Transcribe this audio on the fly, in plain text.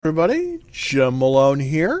Everybody, Jim Malone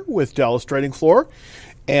here with Dallas Trading Floor,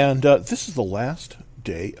 and this is the last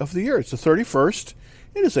day of the year. It's the 31st.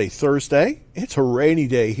 It is a Thursday. It's a rainy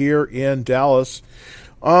day here in Dallas,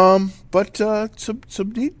 but some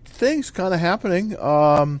neat things kind of happening.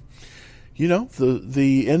 The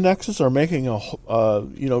indexes are making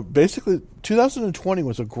basically 2020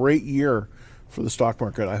 was a great year for the stock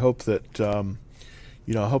market. I hope that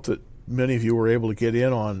many of you were able to get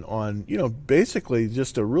in on basically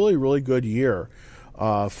just a really, really good year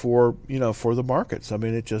for the markets. I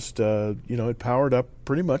mean, it just it powered up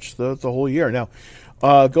pretty much the whole year. Now,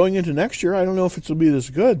 going into next year, I don't know if it will be this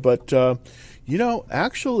good, but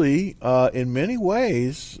actually, in many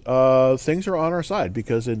ways, things are on our side,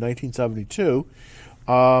 because in 1972,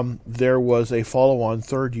 there was a follow-on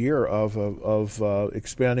third year of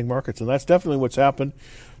expanding markets, and that's definitely what's happened.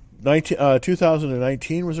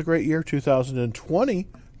 2019 was a great year. 2020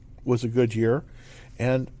 was a good year.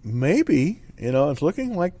 And maybe, it's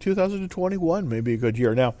looking like 2021 may be a good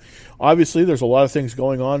year. Now, obviously, there's a lot of things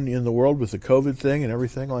going on in the world with the COVID thing and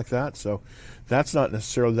everything like that. So that's not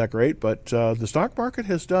necessarily that great. But the stock market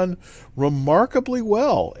has done remarkably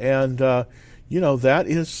well. And, that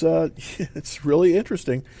is, it's really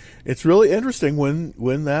interesting. It's really interesting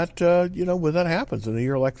when that happens in a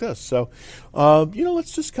year like this. So,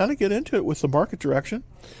 let's just kind of get into it with the market direction.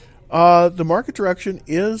 The market direction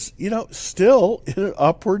is, still in an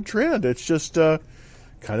upward trend. It's just kind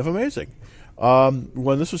of amazing.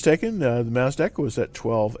 When this was taken, the NASDAQ was at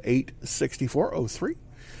 12,864.03.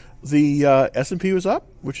 The S&P was up,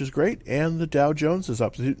 which is great, and the Dow Jones is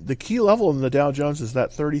up. The key level in the Dow Jones is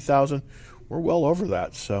that 30,000. We're well over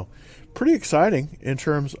that, so pretty exciting in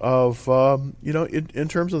terms of in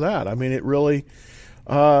terms of that. I mean, it really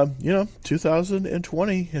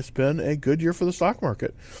 2020 has been a good year for the stock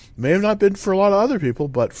market. May have not been for a lot of other people,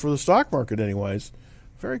 but for the stock market, anyways,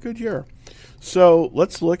 very good year. So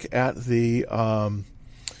let's look at the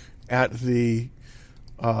NASDAQ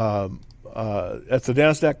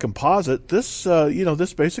Composite. This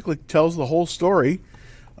this basically tells the whole story.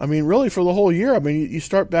 I mean, really, for the whole year. I mean, you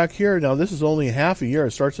start back here. Now, this is only half a year.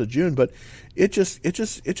 It starts at June, but it just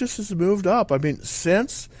has moved up. I mean,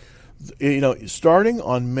 since starting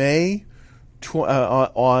on March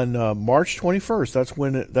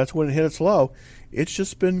 21st, that's when it hit its low. It's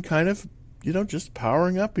just been kind of just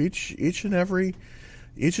powering up each and every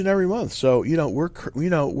month. So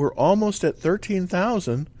we're almost at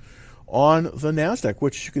 13,000 on the NASDAQ,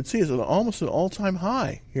 which you can see is almost an all-time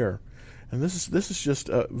high here. And this is just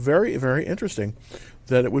very, very interesting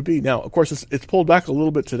that it would be. Now, of course, it's pulled back a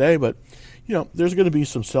little bit today, but there's going to be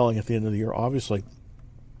some selling at the end of the year, obviously.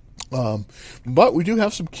 But we do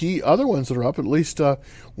have some key other ones that are up. At least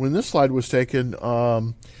when this slide was taken,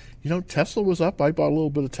 Tesla was up. I bought a little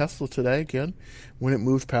bit of Tesla today again when it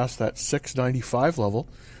moved past that 695 level.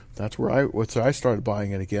 That's where I started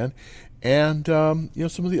buying it again. And some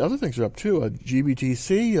of the other things are up too.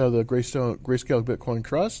 GBTC, the Grayscale Bitcoin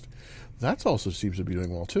Trust. That also seems to be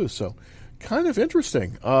doing well, too. So kind of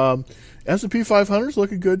interesting. S&P 500 is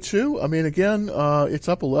looking good, too. I mean, again, it's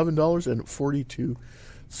up $11.42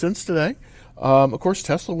 today. Of course,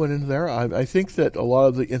 Tesla went into there. I think that a lot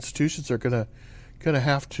of the institutions are going to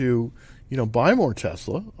have to, buy more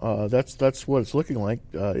Tesla. That's what it's looking like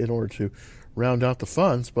in order to round out the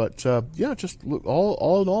funds. But, just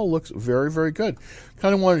all in all, looks very, very good.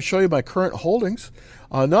 Kind of wanted to show you my current holdings.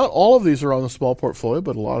 Not all of these are on the small portfolio,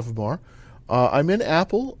 but a lot of them are. I'm in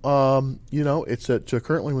Apple. It's at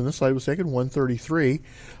currently, when this slide was taken, 133.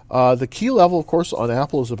 The key level, of course, on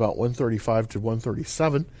Apple is about 135 to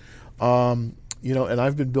 137. And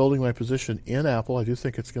I've been building my position in Apple. I do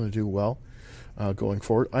think it's going to do well going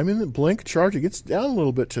forward. I'm in the Blink charging. It's down a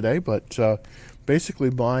little bit today, but basically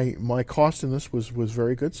my cost in this was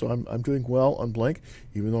very good, so I'm doing well on Blink,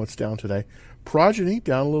 even though it's down today. Progeny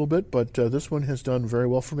down a little bit, but this one has done very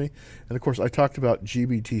well for me. And of course, I talked about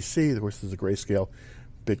GBTC. Of course, this is a Grayscale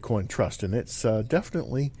Bitcoin Trust, and it's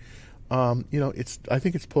definitely, I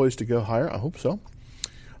think it's poised to go higher. I hope so.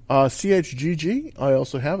 CHGG, I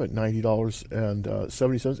also have at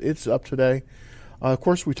 $90.70. It's up today. Of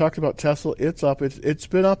course, we talked about Tesla. It's up. It's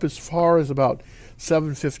been up as far as about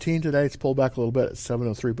 7.15 today. It's pulled back a little bit at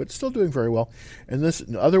 7.03, but still doing very well. And this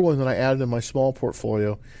other one that I added in my small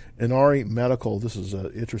portfolio, Inari Medical. This is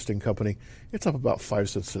an interesting company. It's up about 5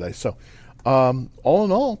 cents today. So, all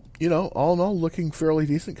in all, looking fairly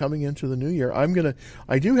decent coming into the new year.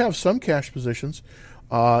 I do have some cash positions,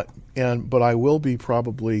 but I will be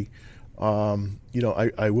probably,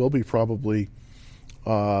 I will be probably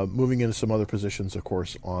moving into some other positions, of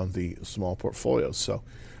course, on the small portfolios. So,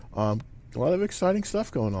 a lot of exciting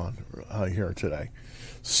stuff going on here today.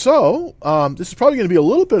 So this is probably going to be a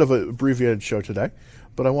little bit of an abbreviated show today,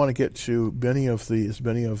 but I want to get to as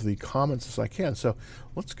many of the comments as I can. So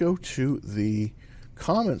let's go to the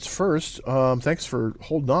comments first. Thanks for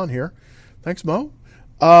holding on here. Thanks, Mo.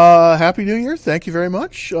 Happy New Year. Thank you very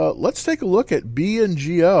much. Let's take a look at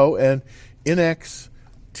BNGO and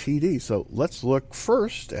NXTD. So let's look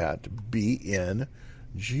first at BNGO.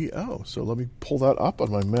 So let me pull that up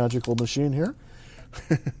on my magical machine here.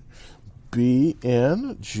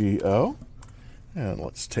 BNGO. And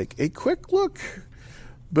let's take a quick look.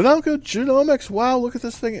 Binaca Genomics. Wow, look at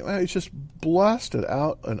this thing. It's just blasted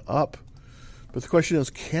out and up. But the question is,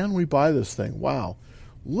 can we buy this thing? Wow.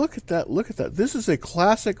 Look at that. Look at that. This is a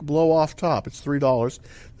classic blow-off top. It's $3.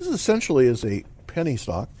 This essentially is a penny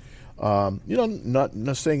stock. Not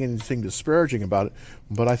saying anything disparaging about it,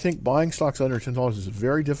 but I think buying stocks under $10 is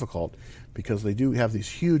very difficult because they do have these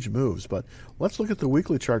huge moves. But let's look at the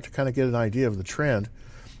weekly chart to kind of get an idea of the trend.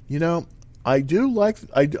 I don't like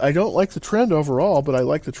the trend overall, but I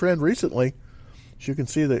like the trend recently. As you can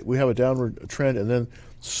see that we have a downward trend, and then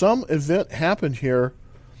some event happened here,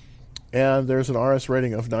 and there's an RS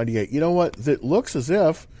rating of 98. You know what? It looks as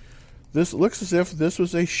if this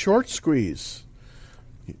was a short squeeze.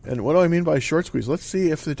 And what do I mean by short squeeze? Let's see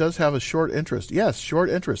if it does have a short interest. Yes, short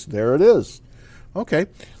interest. There it is. Okay,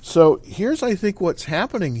 so here's, I think, what's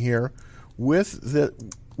happening here with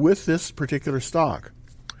this particular stock.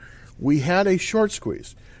 We had a short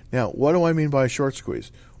squeeze. Now, what do I mean by a short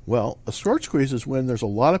squeeze? Well, a short squeeze is when there's a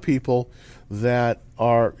lot of people that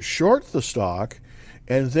are short the stock,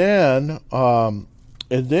 and then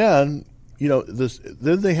then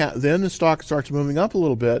the stock starts moving up a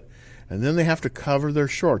little bit, and then they have to cover their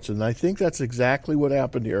shorts. And I think that's exactly what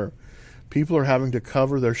happened here. People are having to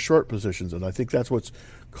cover their short positions, and I think that's what's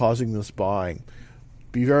causing this buying.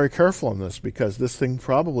 Be very careful on this, because this thing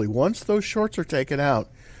probably, once those shorts are taken out,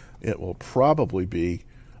 it will probably be,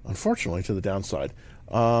 unfortunately, to the downside.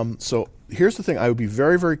 So here's the thing. I would be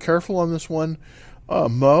very, very careful on this one,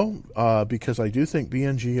 Mo, because I do think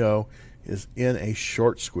BNGO is in a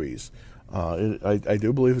short squeeze. I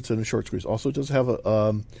do believe it's in a short squeeze. Also, it does have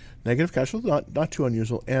a negative cash flow, not too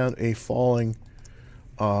unusual, and a falling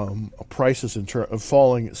prices in terms of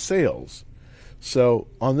falling sales. So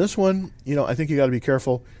on this one, I think you got to be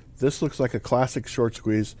careful. This looks like a classic short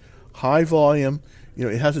squeeze, high volume.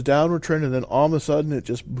 It has a downward trend, and then all of a sudden it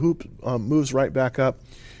just moves right back up.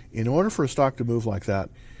 In order for a stock to move like that,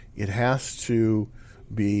 it has to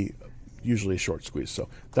be usually a short squeeze. So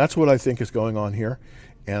that's what I think is going on here,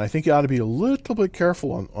 and I think you ought to be a little bit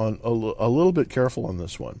careful on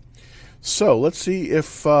this one. So let's see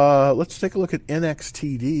if let's take a look at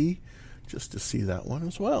NXTD just to see that one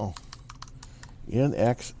as well.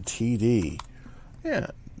 NXTD, yeah,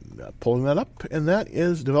 pulling that up, and that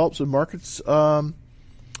is Develops and Markets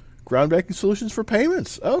groundbreaking solutions for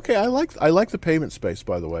payments. Okay, I like the payment space,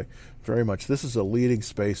 by the way, very much. This is a leading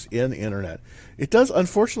space in internet. It does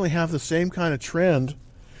unfortunately have the same kind of trend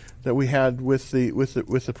that we had with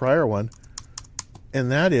the prior one,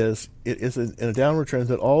 and that is it is in a downward trend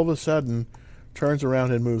that all of a sudden turns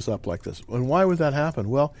around and moves up like this. And why would that happen?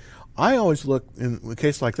 Well, I always look, in a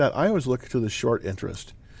case like that, I always look to the short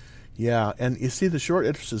interest. Yeah, and you see the short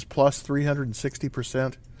interest is plus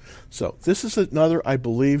 360%. So this is another, I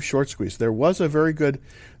believe, short squeeze. There was a very good,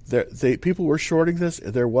 people were shorting this.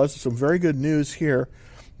 There was some very good news here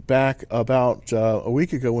back about a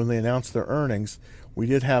week ago when they announced their earnings. We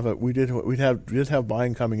did have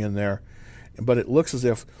buying coming in there, but it looks as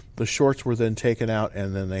if the shorts were then taken out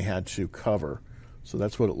and then they had to cover. So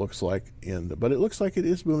that's what it looks like but it looks like it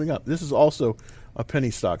is moving up. This is also a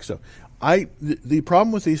penny stock. So the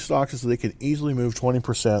problem with these stocks is that they can easily move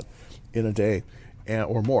 20% in a day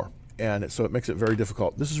or more, and so it makes it very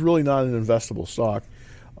difficult. This is really not an investable stock,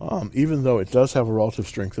 even though it does have a relative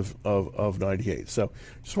strength of 98. So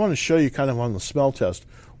just want to show you kind of on the smell test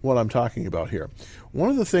what I'm talking about here. One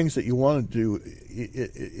of the things that you want to do,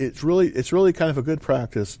 it's really kind of a good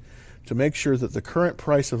practice to make sure that the current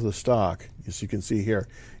price of the stock, as you can see here,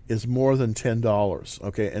 is more than $10.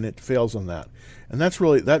 Okay, and it fails on that, and that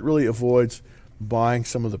really avoids buying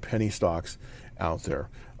some of the penny stocks out there.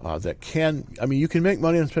 You can make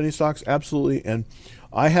money on penny stocks, absolutely. And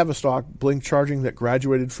I have a stock, Blink Charging, that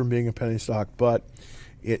graduated from being a penny stock, but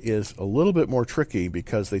it is a little bit more tricky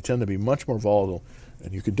because they tend to be much more volatile,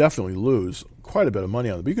 and you could definitely lose quite a bit of money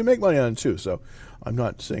on them. But you can make money on it too, so I'm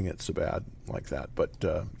not saying it's so bad like that. But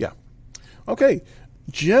yeah. Okay,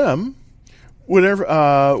 Jim,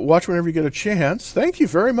 watch whenever you get a chance. Thank you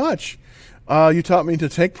very much. You taught me to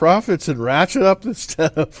take profits and ratchet up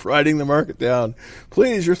instead of riding the market down.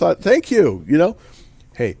 Please, your thought. Thank you.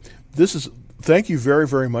 Hey, this is Thank you very,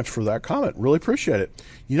 very much for that comment. Really appreciate it.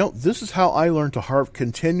 You know, this is how I learned to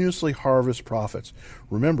continuously harvest profits.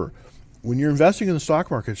 Remember, when you're investing in the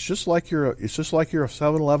stock market, it's just like you're a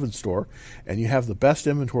 7-Eleven store, and you have the best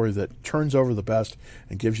inventory that turns over the best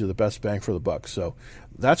and gives you the best bang for the buck. So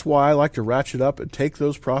that's why I like to ratchet up and take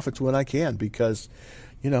those profits when I can, because,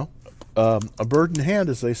 you know, a bird in hand,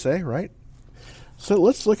 as they say, right? So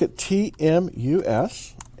let's look at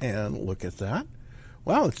TMUS and look at that.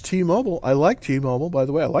 Wow, it's T-Mobile. I like T-Mobile, by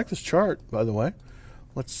the way. I like this chart, by the way.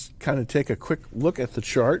 Let's kind of take a quick look at the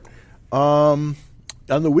chart. On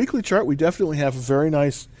the weekly chart, we definitely have a very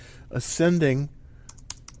nice ascending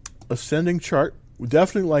chart. We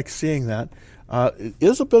definitely like seeing that. It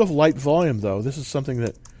is a bit of light volume, though. This is something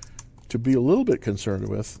that to be a little bit concerned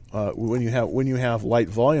with when you have light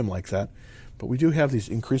volume like that. But we do have these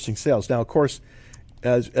increasing sales. Now, of course,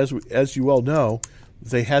 as you all know,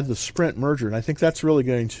 they had the Sprint merger, and I think that's really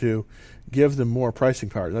going to give them more pricing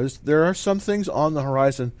power. There are some things on the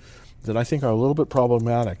horizon that I think are a little bit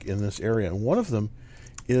problematic in this area, and one of them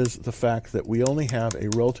is the fact that we only have a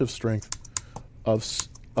relative strength of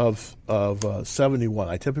 71.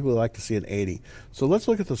 I typically like to see an 80. So let's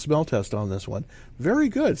look at the smell test on this one. Very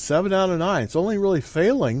good, 7 out of 9. It's only really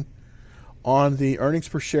failing on the earnings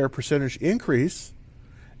per share percentage increase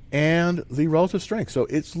and the relative strength. So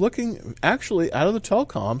it's looking, actually, out of the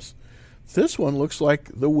telecoms, this one looks like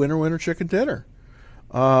the winner chicken dinner.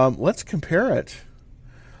 Let's compare it.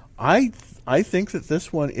 I think that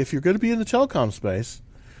this one, if you're going to be in the telecom space,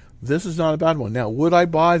 this is not a bad one. Now, would I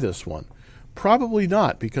buy this one? Probably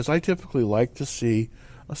not, because I typically like to see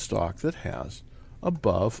a stock that has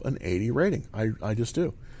above an 80 rating. I just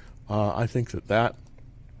do. I think that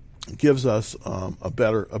gives us a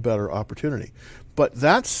better opportunity. But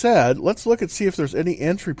that said, let's look and see if there's any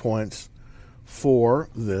entry points for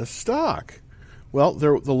this stock. Well,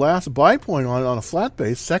 the last buy point on a flat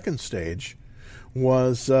base, second stage,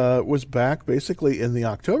 was back basically in the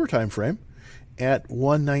October timeframe at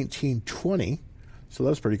 119.20. So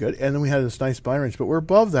that's pretty good. And then we had this nice buy range, but we're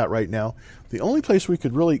above that right now. The only place we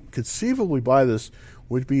could really conceivably buy this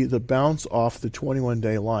would be the bounce off the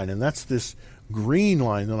 21-day line, and that's this green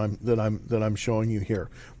line that I'm showing you here.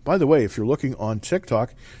 By the way, if you're looking on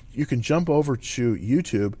TikTok, you can jump over to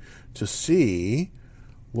YouTube to see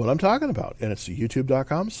what I'm talking about, and it's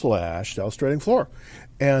youtube.com/Dallas Trading Floor,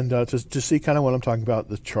 and to see kind of what I'm talking about,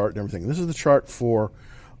 the chart and everything. This is the chart for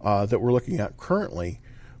that we're looking at currently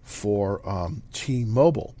for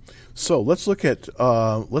T-Mobile. So let's look at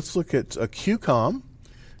QCOM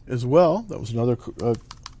as well. That was another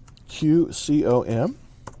QCOM.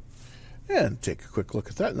 And take a quick look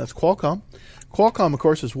at that, and that's Qualcomm. Qualcomm, of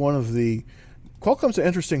course, is Qualcomm's an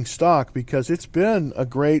interesting stock because it's been a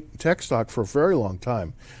great tech stock for a very long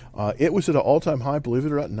time. It was at an all-time high, believe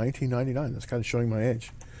it or not, in 1999. That's kind of showing my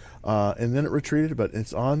age. And then it retreated, but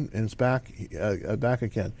it's on and it's back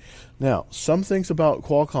again. Now, some things about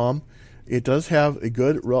Qualcomm, it does have a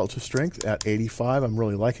good relative strength at 85. I'm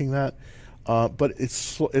really liking that. But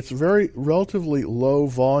it's very relatively low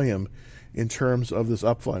volume in terms of this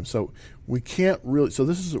up volume. So we can't really. So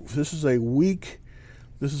this is a weak.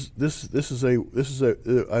 This is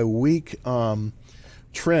a weak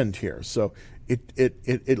trend here. So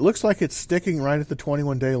it looks like it's sticking right at the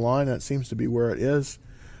 21-day line. That seems to be where it is.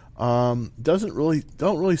 Don't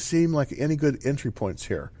really seem like any good entry points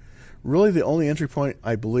here. Really, the only entry point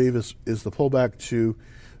I believe is the pullback to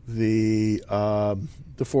the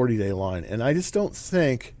 40-day line, and I just don't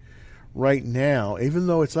think right now, even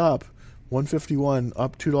though it's up 151,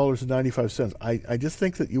 up $2.95, I just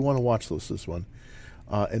think that you want to watch this one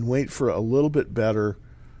and wait for a little bit better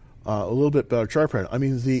chart pattern. I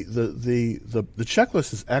mean, the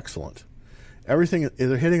checklist is excellent. Everything,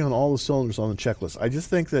 they're hitting on all the cylinders on the checklist. I just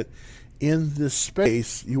think that in this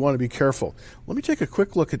space, you want to be careful. Let me take a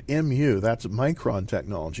quick look at MU. That's Micron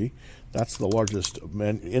Technology. That's the largest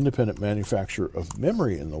independent manufacturer of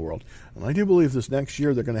memory in the world. And I do believe this next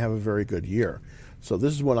year they're going to have a very good year. So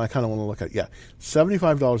this is what I kind of want to look at. Yeah,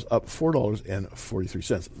 $75 up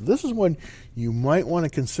 $4.43. This is one you might want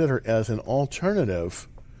to consider as an alternative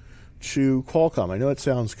to Qualcomm. I know it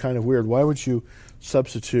sounds kind of weird. Why would you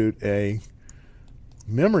substitute a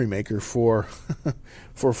memory maker for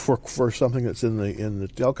something that's in the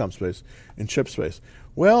telecom space, in chip space?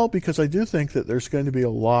 Well, because I do think that there's going to be a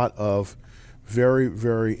lot of very,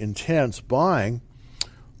 very intense buying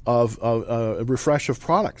of a refresh of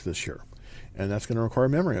product this year, and that's going to require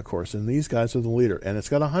memory, of course. And these guys are the leader, and it's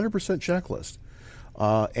got a 100% checklist.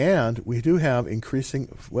 And we do have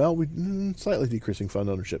slightly decreasing fund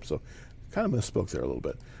ownership, so kind of misspoke there a little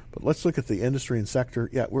bit. But let's look at the industry and sector.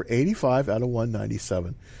 Yeah, we're 85 out of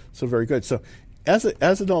 197. So very good. So as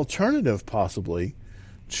an alternative possibly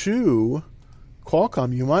to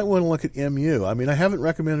Qualcomm, you might want to look at MU. I mean, I haven't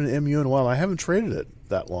recommended MU in a while. I haven't traded it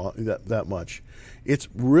that much. It's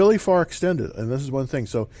really far extended, and this is one thing.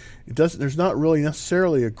 So there's not really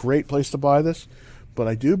necessarily a great place to buy this, but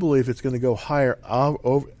I do believe it's going to go higher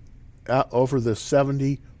over the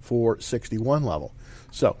 74.61 level.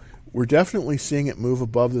 So we're definitely seeing it move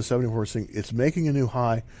above the 74. It's making a new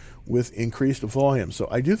high with increased volume. So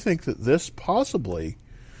I do think that this possibly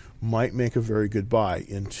might make a very good buy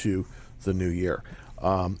into the new year,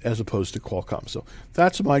 as opposed to Qualcomm. So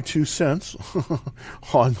that's my 2 cents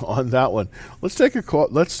on that one. Let's take a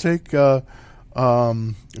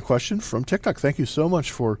question from TikTok. Thank you so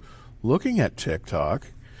much for looking at TikTok.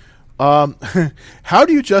 How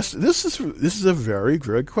do you this is a very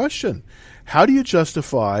good question. How do you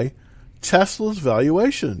justify Tesla's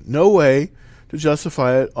valuation? No way to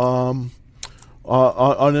justify it on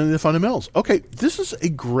any of the fundamentals. Okay, this is a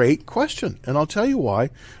great question, and I'll tell you why.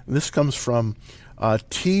 And this comes from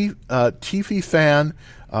TV Fan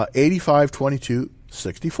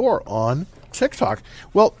 852264 on TikTok.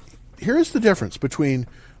 Well, here's the difference between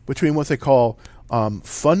what they call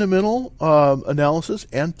fundamental analysis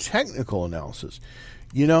and technical analysis.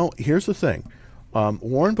 You know, here's the thing.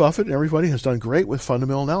 Warren Buffett and everybody has done great with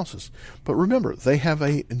fundamental analysis. But remember, they have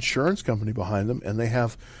an insurance company behind them, and they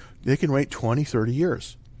can wait 20, 30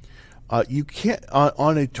 years. You can't,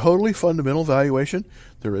 on a totally fundamental valuation,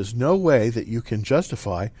 there is no way that you can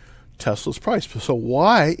justify Tesla's price. So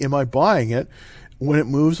why am I buying it when it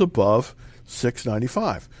moves above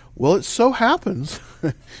 $695? Well, it so happens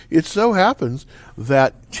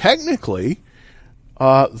that technically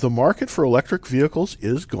the market for electric vehicles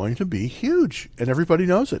is going to be huge, and everybody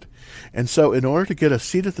knows it. And so in order to get a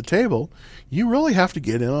seat at the table, you really have to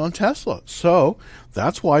get in on Tesla. So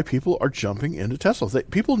that's why people are jumping into Tesla.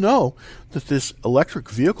 People know that this electric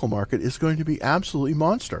vehicle market is going to be absolutely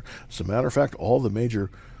monster. As a matter of fact, all the major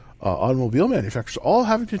automobile manufacturers are all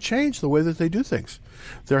having to change the way that they do things.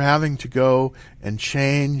 They're having to go and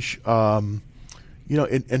change and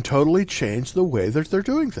totally change the way that they're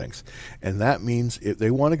doing things, and that means if they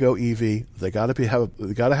want to go EV, they got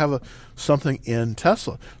to have something in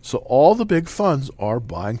Tesla. So all the big funds are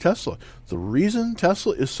buying Tesla. The reason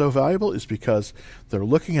Tesla is so valuable is because they're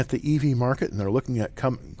looking at the EV market, and they're looking at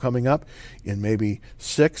coming up in maybe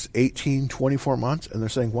 6, 18, 24 months, and they're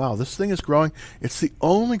saying, "Wow, this thing is growing. It's the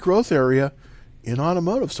only growth area in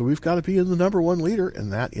automotive, so we've got to be in the number one leader,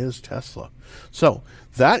 and that is Tesla." So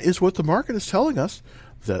that is what the market is telling us,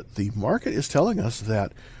 that the market is telling us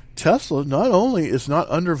that Tesla not only is not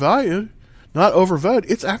overvalued,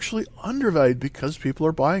 it's actually undervalued because people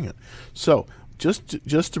are buying it. So just to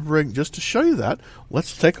show you that,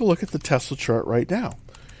 let's take a look at the Tesla chart right now.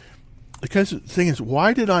 Because the thing is,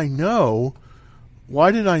 why did I know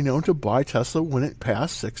to buy Tesla when it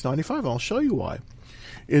passed 695? I'll show you why.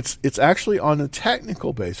 It's actually on a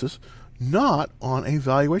technical basis, not on a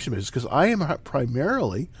valuation basis, because I am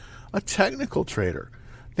primarily a technical trader.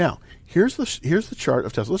 Now, here's the chart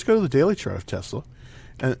of Tesla. Let's go to the daily chart of Tesla,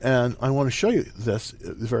 and I want to show you this.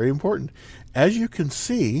 It's very important. As you can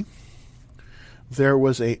see, as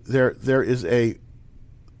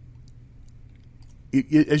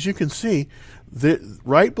you can see,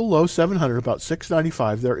 right below 700, about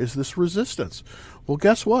 695, there is this resistance. Well,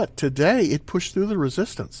 guess what? Today it pushed through the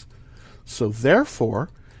resistance. So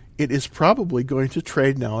therefore, it is probably going to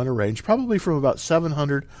trade now in a range probably from about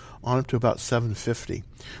 700 on up to about 750.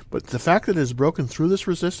 But the fact that it has broken through this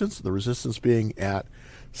resistance, the resistance being at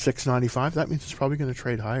 695, that means it's probably going to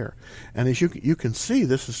trade higher. And as you can see,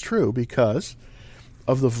 this is true because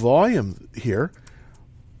of the volume here.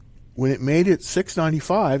 When it made it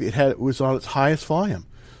 695, it was on its highest volume.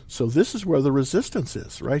 So this is where the resistance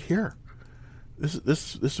is, right here.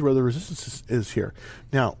 This is where the resistance is here.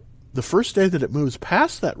 Now, the first day that it moves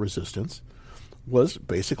past that resistance was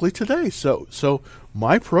basically today. So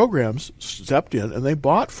my programs stepped in and they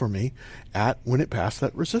bought for me when it passed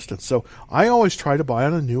that resistance. So I always try to buy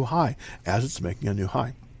on a new high as it's making a new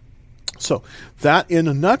high. So that, in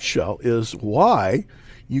a nutshell, is why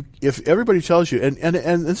if everybody tells you, and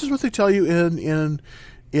this is what they tell you in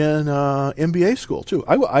MBA school too.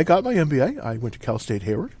 I got my MBA. I went to Cal State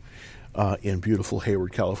Hayward in beautiful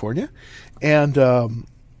Hayward, California, and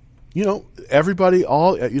everybody, in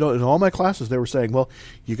all my classes, they were saying, well,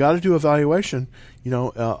 you got to do evaluation,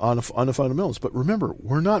 on the fundamentals. But remember,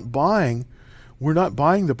 we're not buying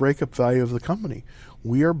the breakup value of the company.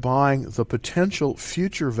 We are buying the potential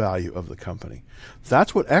future value of the company.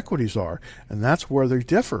 That's what equities are, and that's where they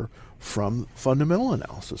differ from fundamental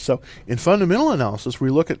analysis. So in fundamental analysis, we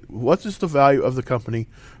look at what is the value of the company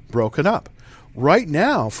broken up. Right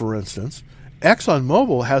now, for instance,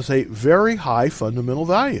 ExxonMobil has a very high fundamental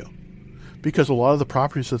value because a lot of the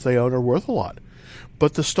properties that they own are worth a lot.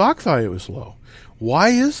 But the stock value is low. Why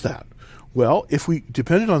is that? Well, if we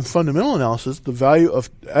depended on fundamental analysis, the value of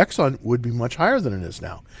Exxon would be much higher than it is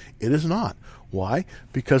now. It is not. Why?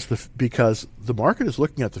 Because the market is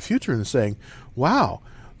looking at the future and saying, wow,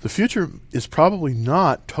 the future is probably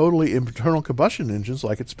not totally internal combustion engines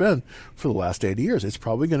like it's been for the last 80 years. It's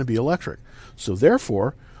probably going to be electric. So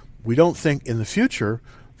therefore, we don't think in the future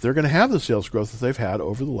they're going to have the sales growth that they've had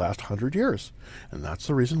over the last 100 years. And that's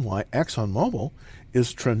the reason why ExxonMobil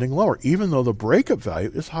is trending lower, even though the breakup value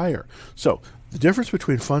is higher. So the difference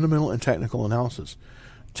between fundamental and technical analysis.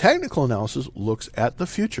 Technical analysis looks at the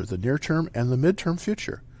future, the near term and the midterm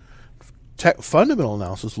future. Fundamental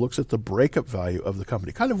analysis looks at the breakup value of the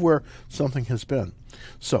company, kind of where something has been.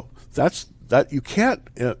 So that's that you can't.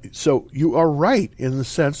 So you are right in the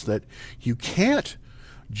sense that you can't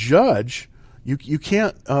judge. You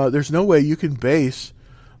can't. There's no way you can base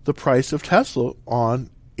the price of Tesla on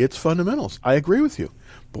its fundamentals. I agree with you.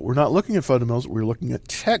 But we're not looking at fundamentals, we're looking at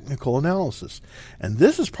technical analysis. And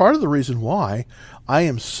this is part of the reason why I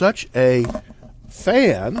am such a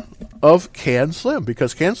fan of CAN-SLIM,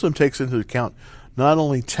 because CAN-SLIM takes into account not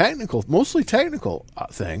only mostly technical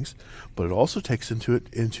things, but it also takes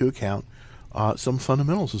into account some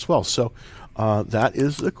fundamentals as well. So that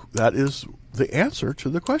is the answer to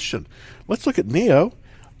the question. Let's look at NIO.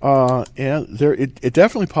 And there, it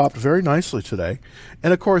definitely popped very nicely today.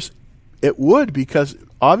 And of course, it would, because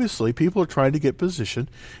obviously people are trying to get positioned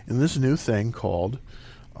in this new thing called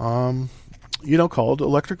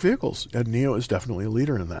electric vehicles. And NIO is definitely a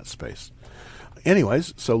leader in that space.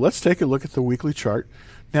 Anyways, so let's take a look at the weekly chart.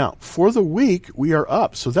 Now, for the week, we are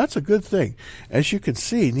up. So that's a good thing. As you can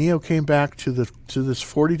see, NIO came back to this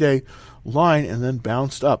 40-day line and then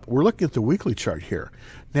bounced up. We're looking at the weekly chart here.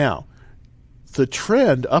 Now, the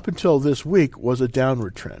trend up until this week was a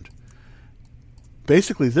downward trend.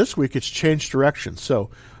 Basically, this week it's changed direction.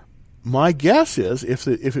 So my guess is if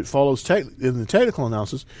it follows in the technical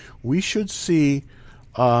analysis, we should see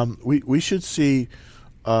NIO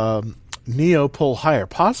pull higher,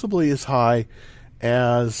 possibly as high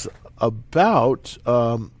as about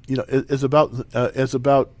the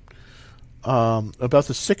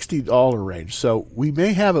 $60 range. So we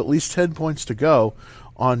may have at least 10 points to go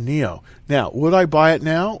on NIO. Now, would I buy it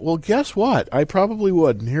now? Well, guess what? I probably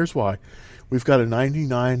would, and here's why. We've got a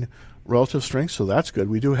 99 relative strength, so that's good.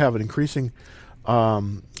 We do have an increasing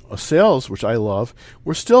sales, which I love.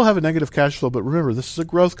 We still have a negative cash flow, but remember, this is a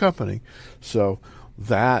growth company, so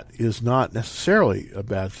that is not necessarily a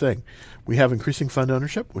bad thing. We have increasing fund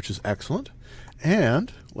ownership, which is excellent.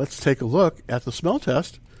 And let's take a look at the smell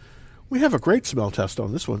test. We have a great smell test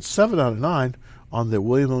on this one, 7 out of 9 on the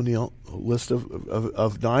William O'Neill list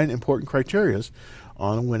of 9 important criterias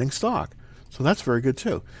on a winning stock. So that's very good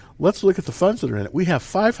too. Let's look at the funds that are in it. We have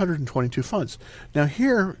 522 funds. Now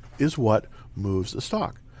here is what moves the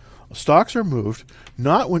stock. Stocks are moved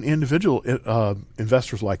not when individual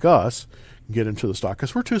investors like us get into the stock,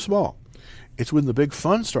 because we're too small. It's when the big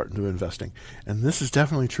funds start into investing. And this is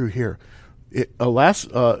definitely true here.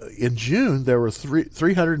 In June, there were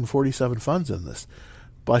 347 funds in this.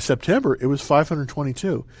 By September, it was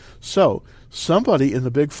 522. So somebody in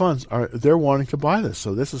the big funds they're wanting to buy this.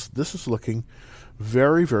 So this is looking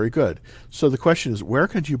very, very good. So the question is, where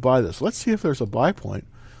could you buy this? Let's see if there's a buy point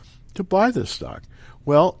to buy this stock.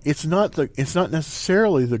 Well, it's not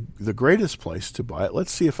necessarily the greatest place to buy it.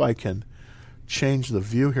 Let's see if I can change the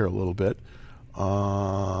view here a little bit.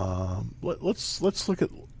 Let's look at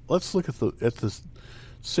the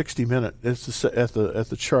 60-minute. It's at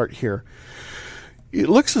the chart here. It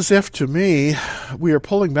looks as if, to me, we are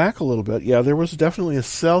pulling back a little bit. Yeah, there was definitely a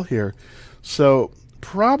sell here. So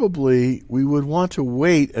probably we would want to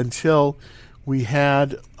wait until we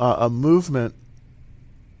had a movement.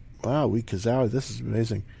 Wow, Kazawa, this is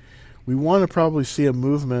amazing. We want to probably see a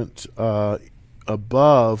movement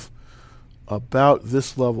above about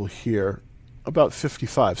this level here, about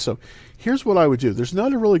 55. So here's what I would do. There's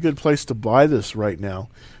not a really good place to buy this right now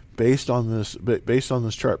based on this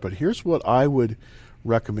chart, but here's what I would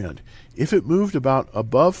recommend. If it moved about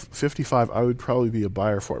above 55, I would probably be a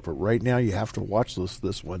buyer for it. But right now you have to watch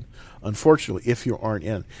this one, unfortunately, if you aren't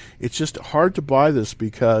in. It's just hard to buy this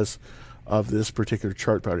because of this particular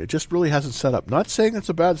chart pattern. It just really hasn't set up. Not saying it's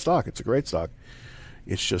a bad stock. It's a great stock.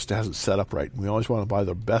 It's just hasn't set up right. We always want to buy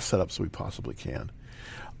the best setups we possibly can.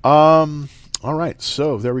 All right,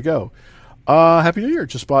 so there we go. Happy New Year.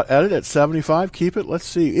 Just bought Edit at 75. Keep it. Let's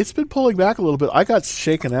see. It's been pulling back a little bit. I got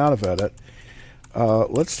shaken out of Edit.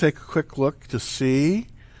 Let's take a quick look to see.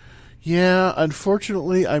 Yeah,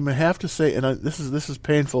 unfortunately, I may have to say, and this is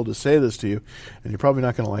painful to say this to you, and you're probably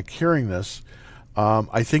not going to like hearing this.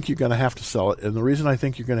 I think you're going to have to sell it, and the reason I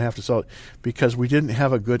think you're going to have to sell it because we didn't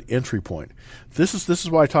have a good entry point. This is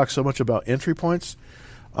why I talk so much about entry points.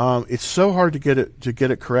 It's so hard to get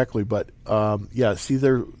it correctly, but yeah. See,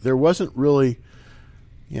 there wasn't really,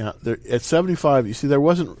 yeah. There, at 75, you see, there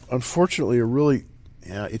wasn't, unfortunately, a really,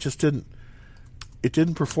 yeah. It just didn't. It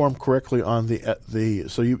didn't perform correctly on the.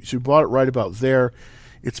 So you bought it right about there.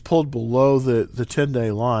 It's pulled below the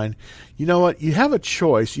 10-day line. You know what? You have a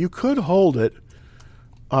choice. You could hold it.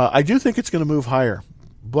 I do think it's going to move higher,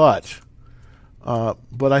 but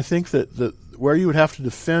I think that where you would have to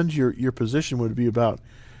defend your position would be about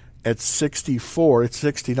at 64. It's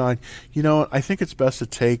 69. You know what? I think it's best to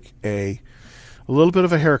take a little bit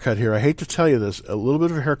of a haircut here. I hate to tell you this. A little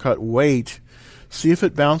bit of a haircut. Wait. See if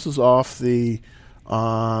it bounces off the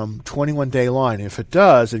 21-day line. If it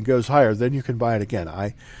does and goes higher, then you can buy it again.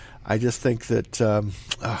 I just think that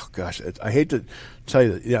oh gosh, I hate to tell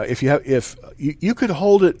you that. You know, if you could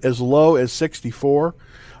hold it as low as 64,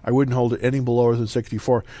 I wouldn't hold it any below than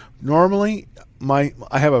 64. Normally, I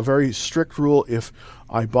have a very strict rule. If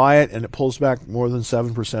I buy it and it pulls back more than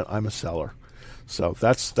 7%, I'm a seller. So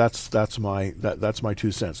that's my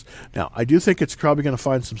 2 cents. Now, I do think it's probably going to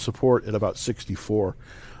find some support at about 64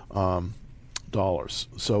 dollars.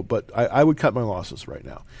 So, but I would cut my losses right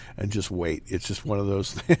now and just wait. It's just one of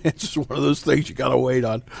those. It's just one of those things you got to wait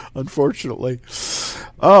on. Unfortunately.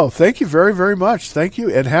 Oh, thank you very, very much. Thank you,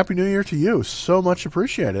 and Happy New Year to you. So much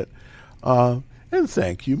appreciate it. And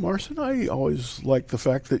thank you, Marcin. I always like the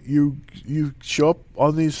fact that you show up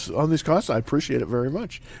on these calls. I appreciate it very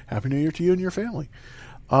much. Happy New Year to you and your family,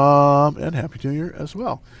 and Happy New Year as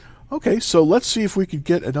well. Okay, so let's see if we could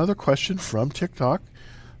get another question from TikTok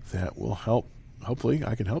that will help. Hopefully,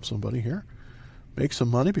 I can help somebody here make some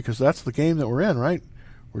money, because that's the game that we're in, right?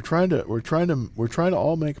 We're trying to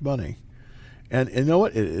all make money, and you know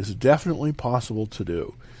what? It is definitely possible to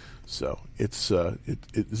do. So it's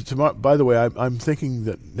by the way, I'm thinking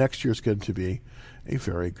that next year is going to be a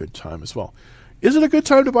very good time as well. Is it a good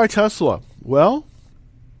time to buy Tesla? Well,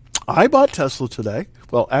 I bought Tesla today.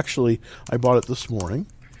 Well, actually, I bought it this morning,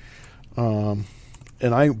 and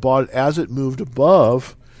I bought it as it moved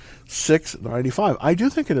above $6.95. I do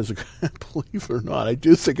think it is believe it or not, I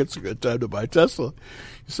do think it's a good time to buy Tesla.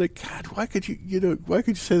 You say, God, why could you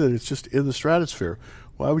say that it's just in the stratosphere?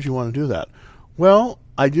 Why would you want to do that? Well,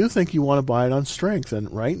 I do think you want to buy it on strength, and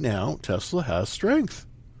right now Tesla has strength.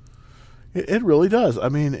 It really does. I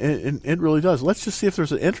mean, it really does. Let's just see if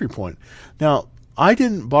there's an entry point. Now, I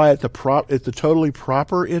didn't buy at the totally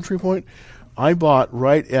proper entry point. I bought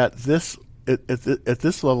right at this at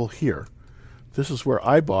this level here. This is where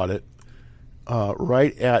I bought it,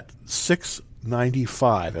 right at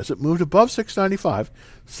 $6.95. As it moved above $6.95,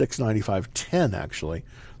 $6.95.10 actually,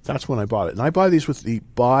 that's when I bought it. And I buy these with the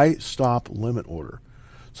buy stop limit order.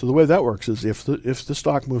 So the way that works is if the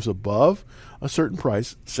stock moves above a certain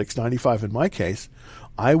price, $6.95 in my case,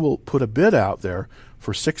 I will put a bid out there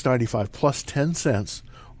for $6.95 plus 10 cents,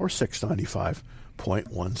 or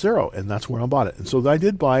 $6.95.10, and that's where I bought it. And so I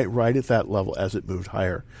did buy it right at that level as it moved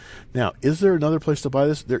higher. Now, is there another place to buy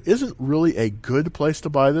this? There isn't really a good place to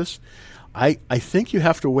buy this. I think you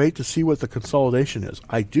have to wait to see what the consolidation is.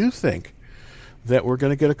 I do think that we're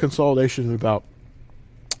going to get a consolidation at about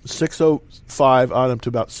 605 on up to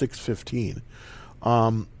about 615.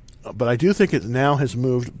 But I do think it now has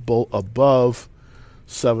moved above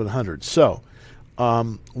 700. So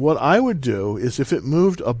what I would do is, if it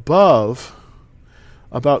moved above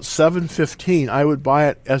about 715, I would buy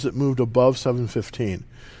it as it moved above 715.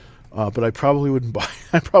 But I probably wouldn't buy.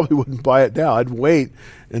 I probably wouldn't buy it now. I'd wait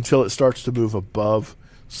until it starts to move above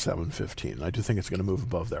 715. I do think it's going to move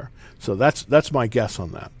above there. So that's my guess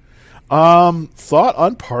on that. Thought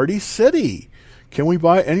on Party City. Can we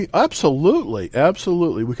buy any? Absolutely,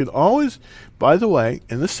 absolutely. We can always. By the way,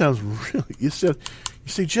 and this sounds really. You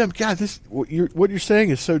see, Jim. God, what you're saying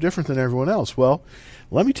is so different than everyone else. Well,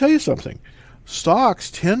 let me tell you something.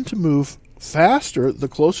 Stocks tend to move faster the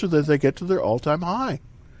closer that they get to their all-time high.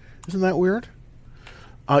 Isn't that weird?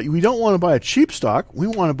 We don't want to buy a cheap stock. We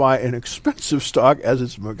want to buy an expensive stock as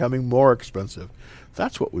it's becoming more expensive.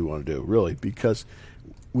 That's what we want to do, really, because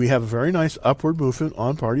we have a very nice upward movement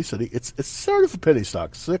on Party City. It's sort of a penny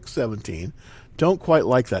stock, 617. Don't quite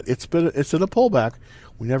like that. It's in a pullback.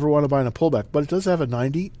 We never want to buy in a pullback, but it does have a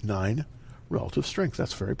 99 relative strength.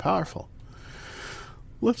 That's very powerful.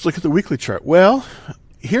 Let's look at the weekly chart. Well,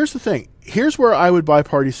 here's the thing. here's where I would buy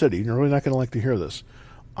Party City. You're really not going to like to hear this.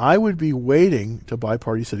 I would be waiting to buy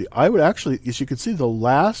Party City. I would actually, as you can see, the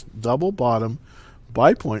last double bottom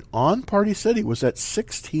buy point on Party City was at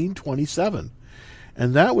 1627.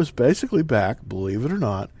 And that was basically back, believe it or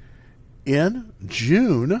not, in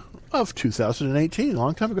June of 2018, a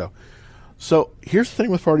long time ago. So here's the thing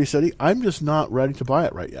with Party City. I'm just not ready to buy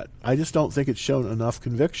it right yet. I just don't think it's shown enough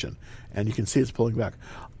conviction. And you can see it's pulling back.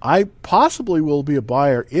 I possibly will be a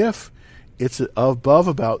buyer if it's above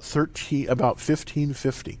about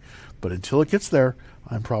 1550. But until it gets there,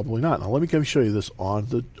 I'm probably not. Now let me show you this on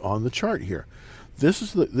the chart here. This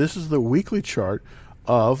is the weekly chart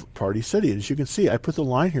of Party City. And as you can see, I put the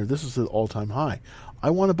line here. This is the all-time high. I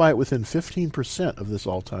want to buy it within 15% of this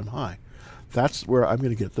all-time high. That's where I'm going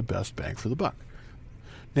to get the best bang for the buck.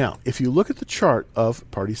 Now, if you look at the chart of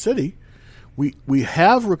Party City, we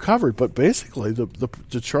have recovered, but basically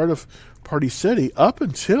the chart of Party City up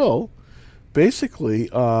until basically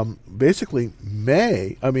March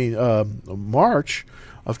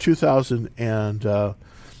of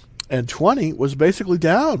 2020 was basically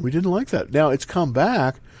down. We didn't like that. Now it's come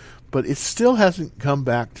back, but it still hasn't come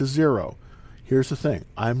back to zero. Here's the thing: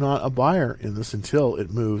 I'm not a buyer in this until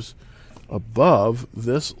it moves above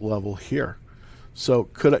this level here. So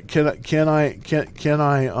can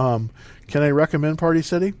I recommend Party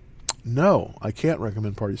City? No, I can't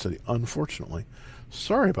recommend Party City, unfortunately.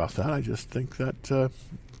 Sorry about that. I just think that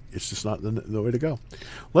it's just not the way to go.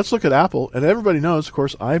 Let's look at Apple. And everybody knows, of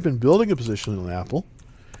course, I've been building a position in Apple.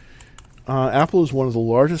 Apple is one of the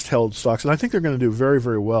largest held stocks, and I think they're going to do very,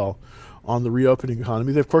 very well on the reopening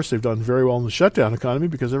economy. Of course, they've done very well in the shutdown economy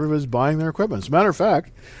because everybody's buying their equipment. As a matter of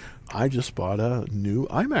fact, I just bought a new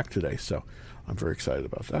iMac today, so I'm very excited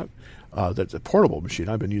about that. That's a portable machine.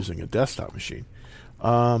 I've been using a desktop machine.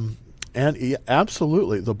 And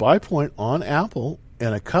absolutely, the buy point on Apple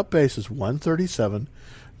and a cut base is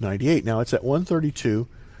 137.98. Now it's at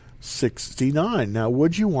 132.69. Now,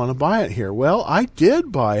 would you want to buy it here? Well, I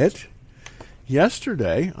did buy it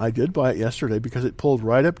yesterday. Because it pulled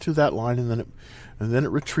right up to that line, and then it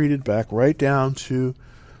retreated back right down to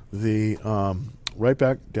the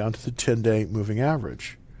 10-day moving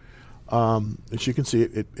average. As you can see,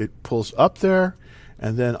 it pulls up there.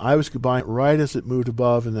 And then I was buying it right as it moved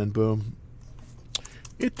above, and then boom,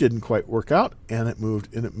 it didn't quite work out, and it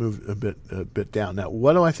moved a bit down. Now,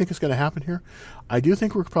 what do I think is going to happen here? I do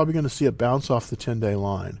think we're probably going to see a bounce off the 10-day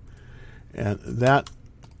line, and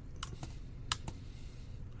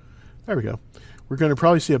there we go. We're going to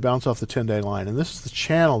probably see a bounce off the 10-day line, and this is the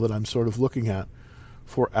channel that I'm sort of looking at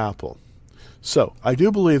for Apple. So I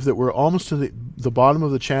do believe that we're almost to the bottom of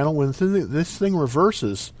the channel. When this thing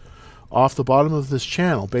reverses off the bottom of this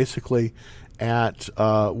channel, basically at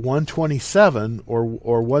 127 or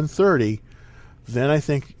 130, then I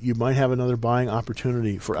think you might have another buying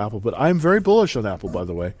opportunity for Apple. But I'm very bullish on Apple, by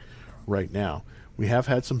the way, right now. We have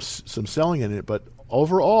had some selling in it, but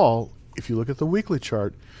overall, if you look at the weekly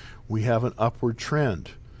chart, we have an upward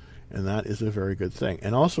trend, and that is a very good thing.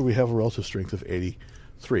 And also, we have a relative strength of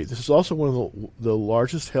 83. This is also one of the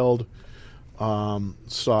largest held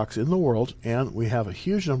stocks in the world, and we have a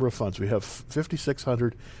huge number of funds. We have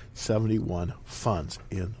 5,671 funds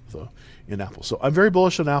in Apple. So I'm very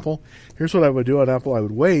bullish on Apple. Here's what I would do on Apple. I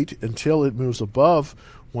would wait until it moves above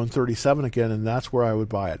 137 again, and that's where I would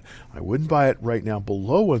buy it. I wouldn't buy it right now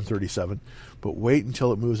below 137, but wait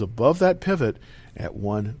until it moves above that pivot at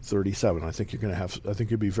 137. I think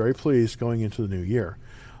you'll be very pleased going into the new year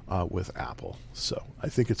with Apple. So I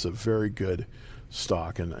think it's a very good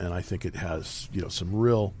stock, and I think it has some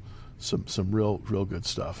real good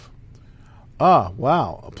stuff.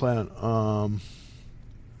 Wow, a plan.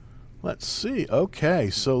 Let's see. Okay,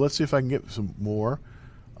 so let's see if I can get some more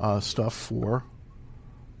stuff for.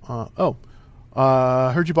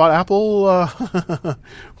 Heard you bought Apple.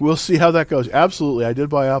 We'll see how that goes. Absolutely, I did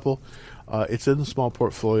buy Apple. It's in the small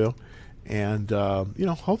portfolio, and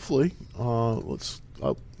hopefully, let's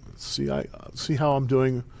see. I see how I'm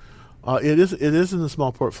doing. It is in the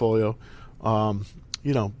small portfolio,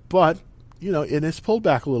 but it is pulled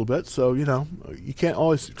back a little bit. So you can't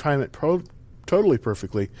always time it totally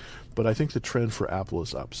perfectly, but I think the trend for Apple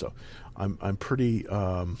is up. So I'm pretty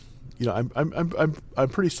I'm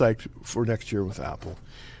pretty psyched for next year with Apple.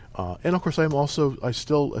 And of course, I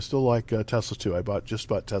still like Tesla too. I just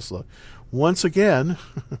bought Tesla once again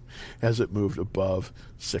as it moved above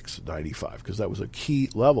 695, because that was a key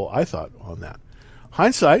level, I thought, on that.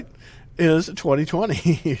 Hindsight is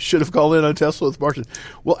 2020. You should have called in on Tesla with margin.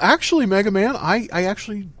 Well, actually, Mega Man, I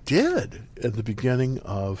actually did at the beginning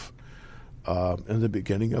of in the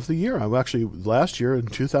beginning of the year. I actually last year in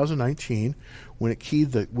 2019, when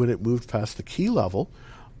it moved past the key level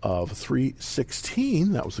of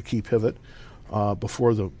 316, that was the key pivot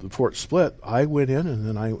before it split. I went in, and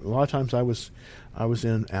then a lot of times I was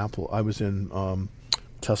in Apple. I was in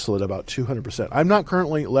Tesla at about 200%. I'm not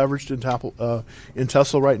currently leveraged in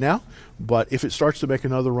Tesla right now, but if it starts to make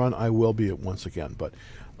another run, I will be once again. But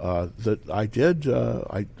that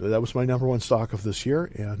was my number one stock of this year,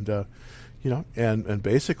 and and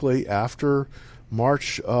basically after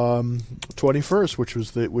March 21st, which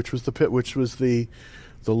was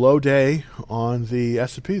the low day on the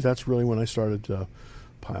S&P, that's really when I started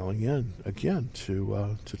piling in again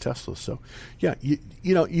to Tesla. So yeah, you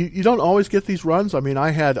don't always get these runs. I mean,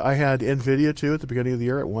 I had Nvidia too at the beginning of the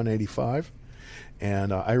year at 185,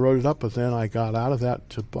 and I wrote it up, but then I got out of that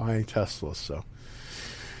to buy Tesla. So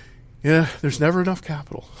yeah, there's never enough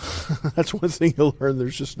capital. That's one thing you'll learn.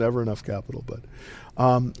 There's just never enough capital. But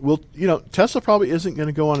Tesla probably isn't going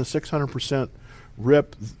to go on a 600%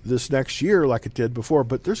 rip this next year like it did before,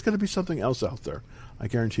 but there's going to be something else out there. I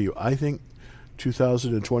guarantee you. I think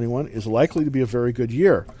 2021 is likely to be a very good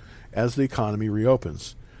year as the economy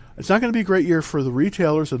reopens. It's not going to be a great year for the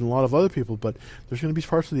retailers and a lot of other people, but there's going to be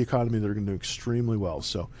parts of the economy that are going to do extremely well.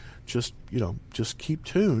 So just keep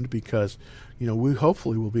tuned, because we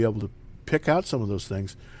hopefully will be able to pick out some of those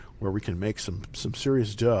things where we can make some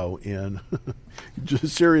serious dough in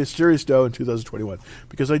serious dough in 2021.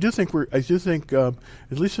 Because I do think at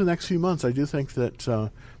least in the next few months, I do think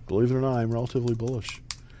that believe it or not, I'm relatively bullish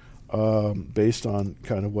based on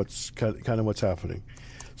kind of what's happening.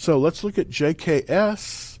 So let's look at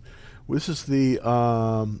JKS. This is the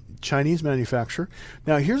Chinese manufacturer.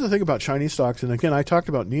 Now, here's the thing about Chinese stocks, and again, I talked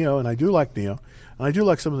about NIO, and I do like NIO, and I do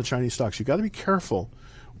like some of the Chinese stocks. You've got to be careful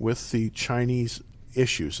with the Chinese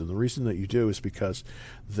issues, and the reason that you do is because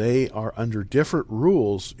they are under different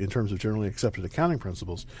rules in terms of generally accepted accounting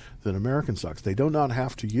principles than American stocks. They do not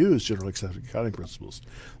have to use generally accepted accounting principles.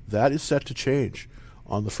 That is set to change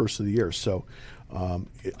on the first of the year. So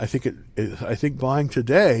I think buying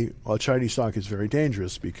today a Chinese stock is very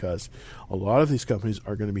dangerous, because a lot of these companies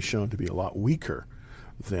are going to be shown to be a lot weaker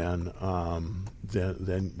than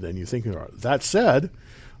you think they are. That said,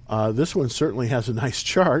 this one certainly has a nice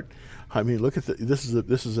chart. I mean, look at this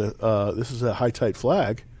is a high tight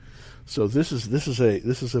flag. So this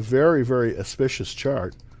is a very, very auspicious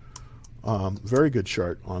chart. Very good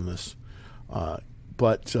chart on this.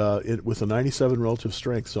 But with a 97 relative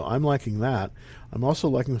strength. So I'm liking that. I'm also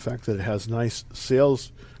liking the fact that it has nice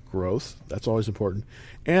sales growth. That's always important.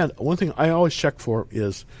 And one thing I always check for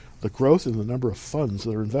is the growth in the number of funds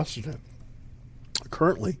that are invested in.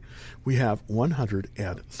 Currently, we have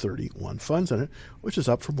 131 funds in it, which is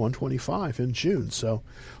up from 125 in June. So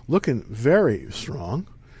looking very strong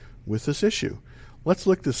with this issue. Let's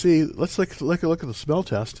look at the smell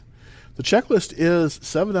test. The checklist is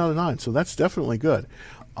 7 out of 9, so that's definitely good.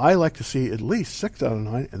 I like to see at least 6 out of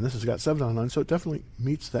 9, and this has got 7 out of 9, so it definitely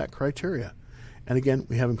meets that criteria. And again,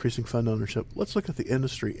 we have increasing fund ownership. Let's look at the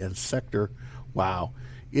industry and sector. Wow,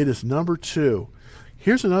 it is number 2.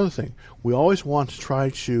 Here's another thing. We always want to try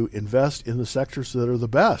to invest in the sectors that are the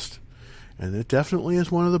best, and it definitely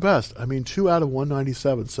is one of the best. I mean, 2 out of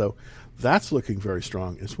 197, so that's looking very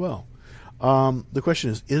strong as well. The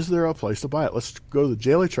question is there a place to buy it? Let's go to the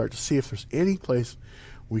daily chart to see if there's any place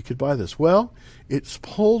we could buy this. Well, it's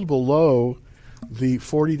pulled below the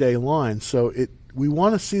 40-day line, so we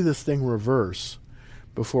want to see this thing reverse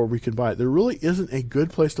before we can buy it. There really isn't a good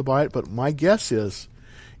place to buy it, but my guess is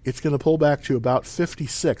it's going to pull back to about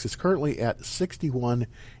 56. It's currently at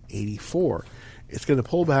 61.84. It's going to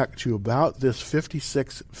pull back to about this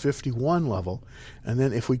 56.51 level, and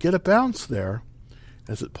then if we get a bounce there,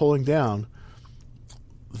 as it's pulling down,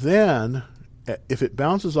 then if it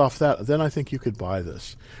bounces off that, then I think you could buy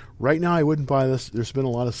this. Right now I wouldn't buy this. There's been a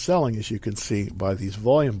lot of selling, as you can see by these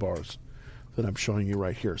volume bars that I'm showing you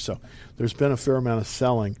right here. So there's been a fair amount of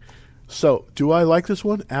selling. So do I like this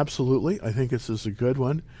one? Absolutely. I think this is a good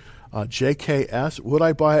one. JKS, would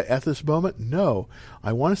I buy it at this moment? No.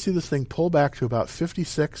 I want to see this thing pull back to about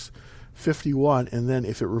 56.51, and then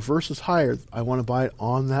if it reverses higher, I want to buy it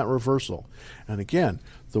on that reversal. And again,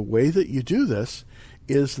 the way that you do this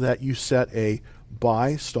is that you set a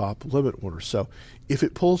buy stop limit order. So if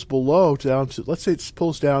it pulls below down to, let's say it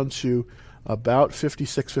pulls down to about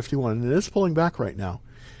 56.51, and it is pulling back right now,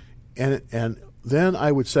 and then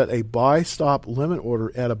I would set a buy stop limit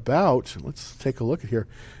order at about, let's take a look at here,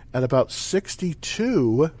 at about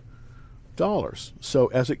 $62. So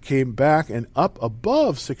as it came back and up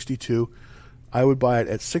above 62, I would buy it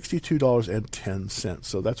at $62.10.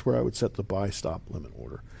 So that's where I would set the buy stop limit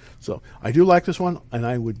order. So I do like this one, and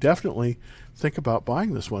I would definitely think about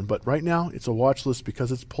buying this one. But right now, it's a watch list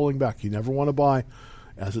because it's pulling back. You never want to buy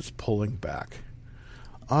as it's pulling back.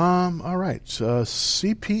 All right,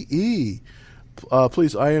 CPE.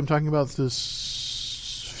 Please, I am talking about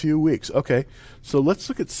this few weeks. Okay, so let's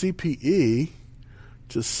look at CPE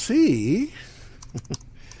to see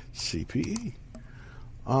CPE.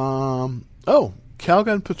 Oh,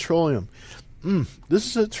 Calgon Petroleum. This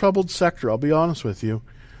is a troubled sector. I'll be honest with you.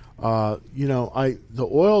 The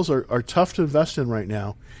oils are tough to invest in right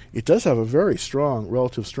now. It does have a very strong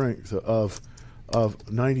relative strength of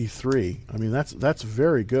 93. I mean, that's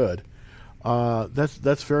very good.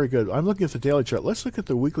 That's very good. I'm looking at the daily chart. Let's look at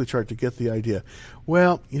the weekly chart to get the idea.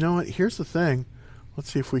 Well, you know what? Here's the thing.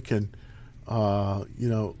 Let's see if we can, let's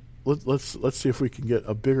see if we can get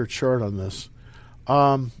a bigger chart on this.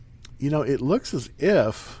 It looks as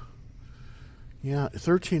if,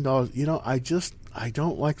 $13. I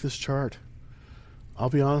don't like this chart. I'll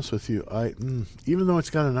be honest with you. Even though it's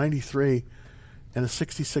got a 93 and a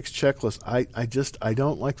 66 checklist, I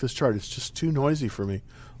don't like this chart. It's just too noisy for me.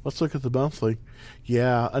 Let's look at the monthly.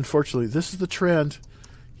 Yeah, unfortunately, this is the trend.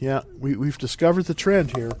 Yeah, we've discovered the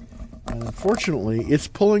trend here. And unfortunately, it's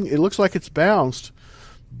pulling. It looks like it's bounced,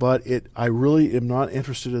 but I really am not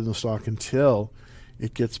interested in the stock until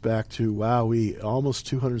it gets back to, almost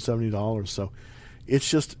 $270. So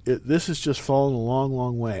this is just fallen a long,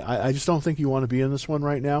 long way. I just don't think you want to be in this one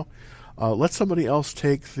right now. Let somebody else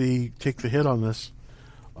take the hit on this.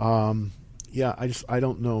 I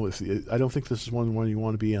don't know I don't think this is one you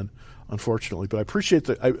want to be in, unfortunately. But I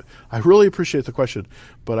really appreciate the question.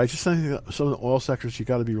 But I just think that some of the oil sectors, you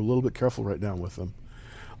got to be a little bit careful right now with them.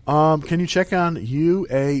 Can you check on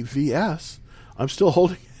UAVS? I'm still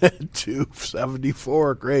holding it at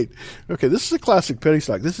 274. Great. Okay, this is a classic penny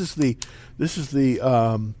stock. This is the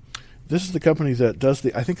company that does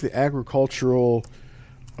the agricultural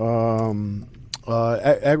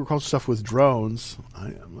agricultural stuff with drones.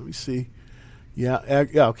 Let me see.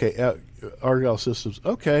 Okay. Argyle Systems.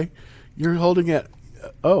 Okay, you're holding at.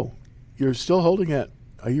 You're still holding at.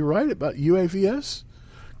 Are you right about UAVS?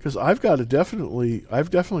 Because I've definitely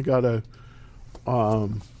got a.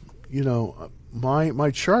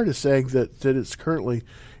 My chart is saying that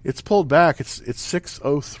it's pulled back. It's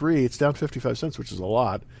 603. It's down 55 cents, which is a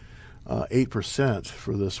lot. 8%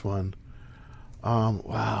 for this one.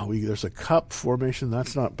 There's a cup formation.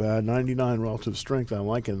 That's not bad. 99 relative strength. I'm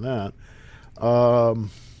liking that.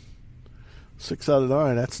 6 out of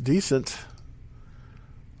 9. That's decent.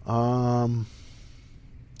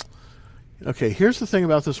 Okay, here's the thing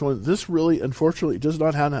about this one. This really, unfortunately, does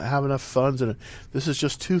not have enough funds in it. This is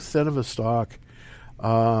just too thin of a stock.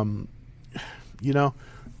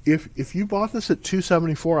 If you bought this at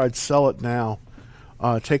 274, I'd sell it now.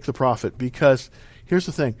 Take the profit, because here's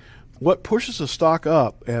the thing. What pushes a stock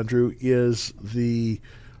up, Andrew, is the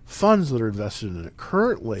funds that are invested in it.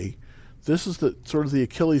 Currently, this is the sort of the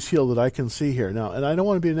Achilles heel that I can see here. Now, and I don't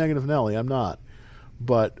want to be a negative Nelly. I'm not.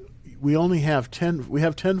 But we only have 10. We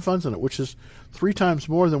have 10 funds in it, which is 3 times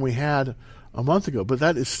more than we had a month ago. But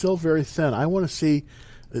that is still very thin. I want to see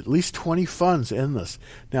at least 20 funds in this.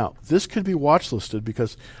 Now, this could be watch listed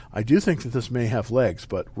because I do think that this may have legs.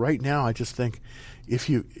 But right now, I just think if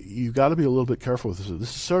you got to be a little bit careful with this.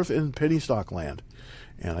 This is sort of in penny stock land,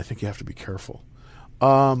 and I think you have to be careful.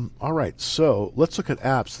 All right, so let's look at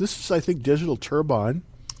apps. This is, I think, Digital Turbine.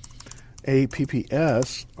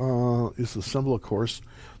 APPS is the symbol, of course.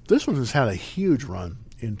 This one has had a huge run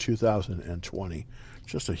in 2020.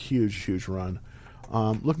 Just a huge, huge run.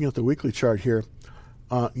 Looking at the weekly chart here,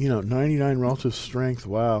 99 relative strength.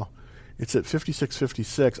 Wow. It's at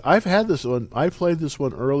 56.56. I've had this one. I played this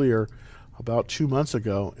one earlier about 2 months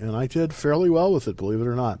ago, and I did fairly well with it, believe it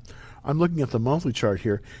or not. I'm looking at the monthly chart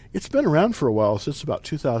here. It's been around for a while, since about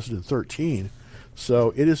 2013.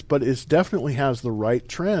 So it is, but it definitely has the right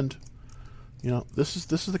trend. This is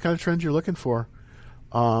the kind of trend you're looking for.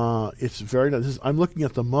 It's very nice. I'm looking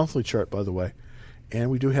at the monthly chart, by the way, and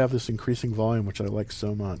we do have this increasing volume, which I like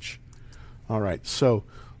so much. All right, so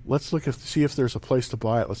let's see if there's a place to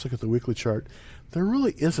buy it. Let's look at the weekly chart. There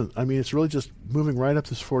really isn't. I mean, it's really just moving right up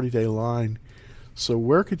this 40-day line. So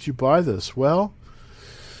where could you buy this? Well,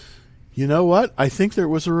 you know what? I think there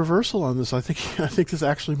was a reversal on this. I think this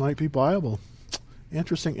actually might be buyable.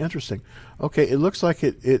 Interesting. Okay, it looks like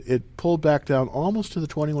it pulled back down almost to the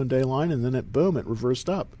 21-day line, and then it reversed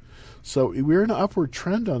up. So we're in an upward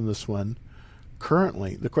trend on this one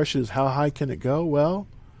currently. The question is, how high can it go? Well,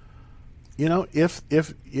 if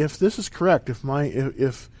this is correct, if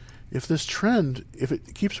if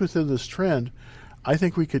it keeps within this trend, I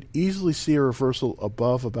think we could easily see a reversal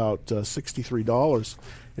above about $63.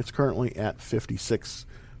 It's currently at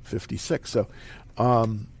 56.56. So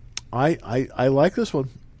I like this one,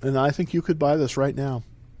 and I think you could buy this right now.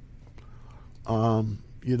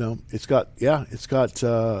 It's got 8 out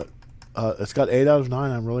of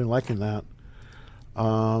 9. I'm really liking that.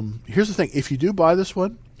 Here's the thing: if you do buy this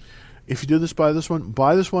one,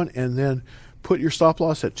 buy this one, and then put your stop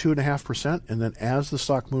loss at 2.5%, and then as the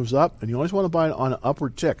stock moves up, and you always want to buy it on an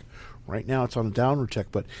upward tick. Right now it's on a downward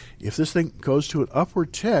tick, but if this thing goes to an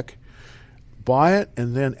upward tick, buy it,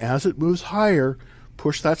 and then as it moves higher,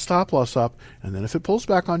 push that stop loss up, and then if it pulls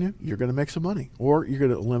back on you, you're going to make some money, or you're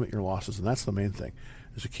going to limit your losses, and that's the main thing,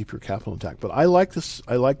 is to keep your capital intact. But I like this.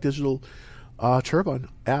 I like Digital Turbine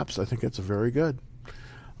apps. I think it's very good.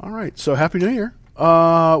 All right, so Happy New Year.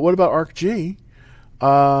 What about ARKG?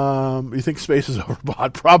 You think space is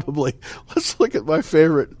overbought? Probably. Let's look at my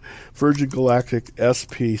favorite, Virgin Galactic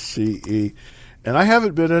SPCE, and I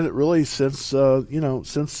haven't been in it really since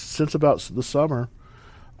since about the summer.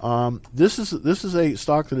 This is a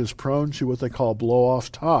stock that is prone to what they call blow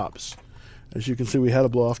off tops. As you can see, we had a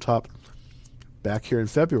blow off top back here in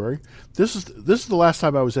February. This is the last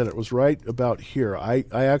time I was in it. It was right about here. I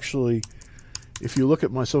actually, if you look at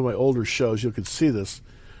some of my older shows, you can see this.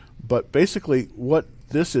 But basically, what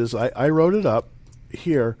this is, I wrote it up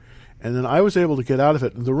here, and then I was able to get out of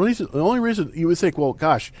it. And the only reason you would think, well,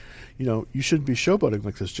 gosh, you shouldn't be showboating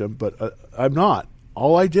like this, Jim. But I'm not.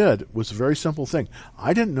 All I did was a very simple thing.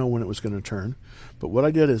 I didn't know when it was going to turn, but what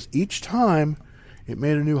I did is each time it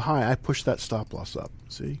made a new high, I pushed that stop loss up.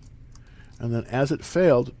 See, and then as it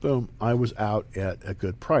failed, boom, I was out at a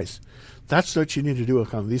good price. That's what you need to do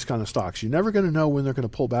with these kind of stocks. You're never going to know when they're going to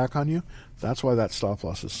pull back on you. That's why that stop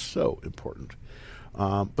loss is so important.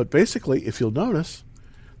 But basically, if you'll notice,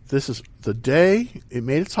 this is the day it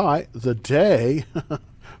made its high, the day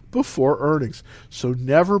before earnings. So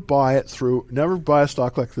never buy a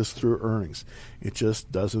stock like this through earnings. It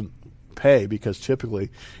just doesn't pay, because typically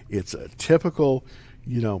it's a typical,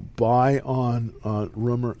 buy on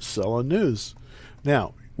rumor, sell on news.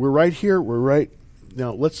 Now, we're right here.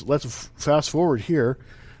 Now let's fast forward here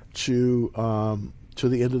to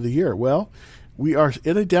the end of the year. Well, we are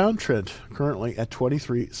in a downtrend currently at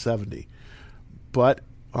 23.70, but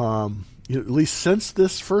at least since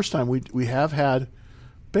this first time, we have had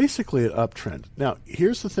basically an uptrend. Now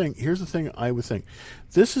here's the thing I would think,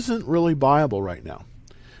 this isn't really buyable right now.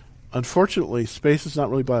 Unfortunately, space is not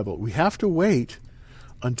really buyable. We have to wait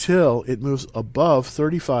until it moves above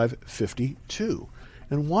 35.52.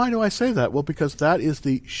 And why do I say that? Well, because that is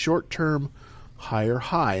the short-term higher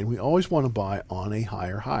high, and we always want to buy on a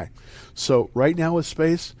higher high. So right now with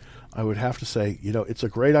space, I would have to say, it's a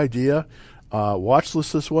great idea. Watch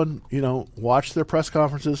this one, watch their press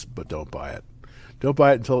conferences, but don't buy it. Don't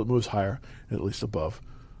buy it until it moves higher, at least above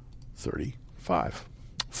 35.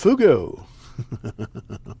 Fugu.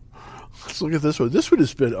 Let's look at this one. This one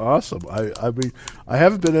has been awesome. I mean, I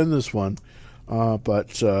haven't been in this one, but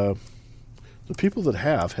the people that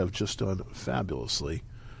have just done fabulously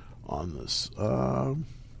on this. I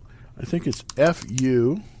think it's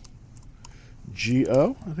Fugo.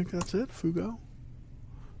 I think that's it. Fugo.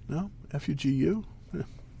 No, Fugu. Yeah.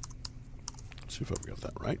 Let's see if I've got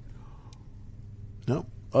that right. No.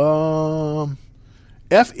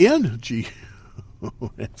 FNG.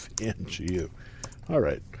 FNGU. All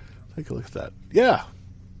right. Take a look at that. Yeah.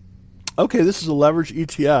 Okay, this is a leveraged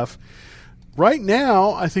ETF. Right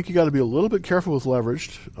now, I think you got to be a little bit careful with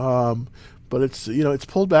leveraged, but it's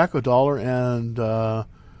pulled back $1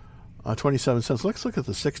 and 27 cents. Let's look at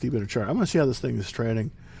the 60-minute chart. I'm going to see how this thing is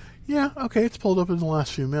trading. Yeah, okay, it's pulled up in the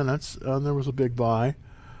last few minutes. There was a big buy.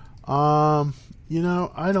 I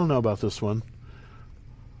don't know about this one.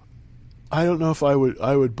 I don't know if I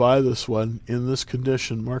would buy this one in this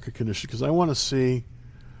market condition, because I want to see,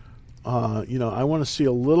 I want to see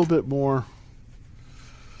a little bit more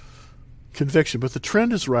conviction. But the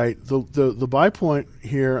trend is right. The buy point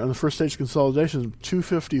here on the first stage consolidation is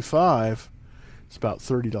 255. It's about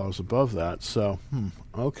 $30 above that. So,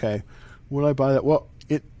 okay, would I buy that? Well,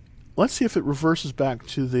 let's see if it reverses back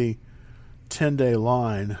to the 10-day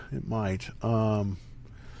line. It might.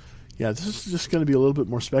 Yeah, this is just going to be a little bit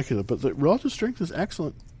more speculative, but the relative strength is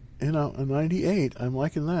excellent. A 98. I'm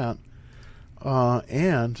liking that.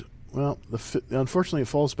 And well, unfortunately, it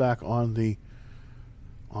falls back on the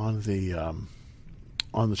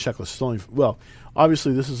checklist. It's only, well,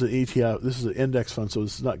 obviously, this is an ETF. This is an index fund, so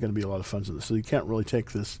there's not going to be a lot of funds in this. So you can't really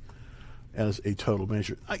take this as a total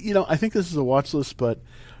measure. I think this is a watch list, but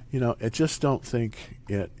I just don't think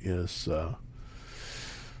it is.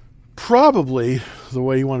 probably the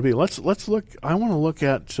way you want to be. Let's look. I want to look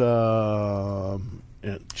at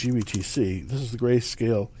GBTC. This is the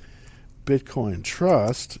Grayscale Bitcoin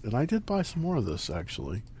Trust, and I did buy some more of this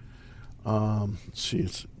actually. Let's see,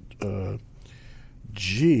 it's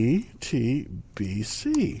GTBC.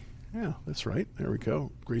 Yeah, that's right. There we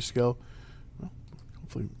go. Grayscale. Well,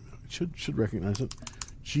 hopefully, should recognize it.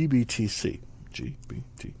 GBTC.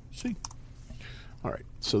 GBTC. All right,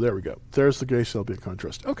 so there we go. There's the Grayscale Bitcoin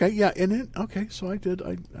Trust. Okay, yeah, okay, so I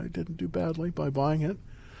didn't do badly by buying it.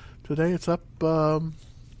 Today it's up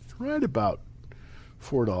right about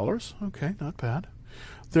 $4. Okay, not bad.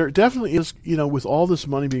 There definitely is, with all this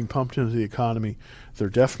money being pumped into the economy, there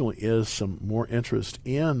definitely is some more interest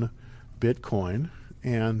in Bitcoin,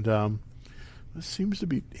 and it seems to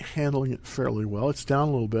be handling it fairly well. It's down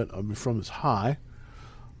a little bit from its high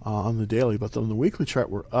on the daily, but on the weekly chart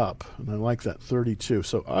we're up, and I like that 32.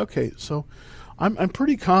 So okay, so I'm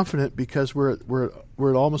pretty confident because we're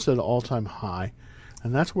almost at an all-time high,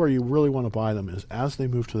 and that's where you really want to buy them is as they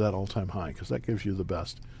move to that all-time high because that gives you the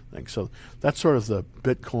best thing. So that's sort of the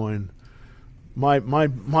Bitcoin. My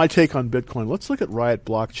take on Bitcoin. Let's look at Riot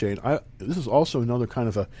Blockchain. This is also another kind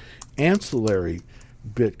of a ancillary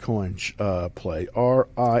Bitcoin play.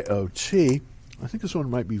 RIOT. I think this one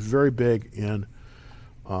might be very big in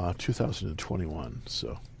 2021.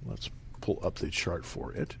 So let's pull up the chart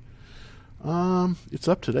for it. It's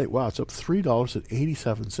up today. Wow, it's up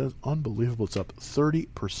 $3.87. Unbelievable. It's up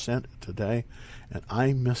 30% today, and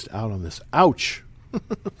I missed out on this. Ouch.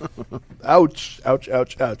 Ouch, ouch,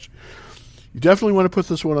 ouch, ouch. You definitely want to put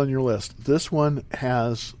this one on your list. This one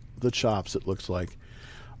has the chops, it looks like.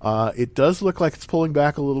 It does look like it's pulling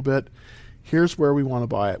back a little bit. Here's where we want to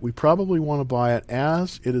buy it. We probably want to buy it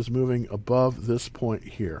as it is moving above this point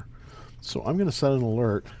here. So I'm going to set an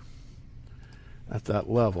alert at that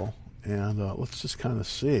level. And let's just kind of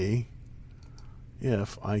see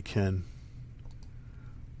if I can,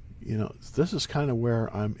 this is kind of where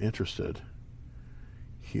I'm interested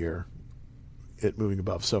here, it moving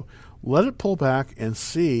above. So let it pull back and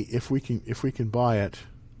see if we can buy it.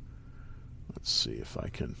 Let's see if I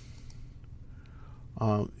can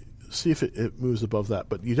see if it moves above that.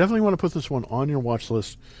 But you definitely want to put this one on your watch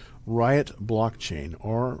list. Riot Blockchain,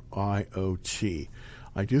 RIOT.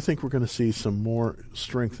 I do think we're going to see some more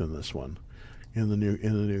strength in this one in the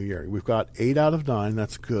new year. We've got 8 out of 9.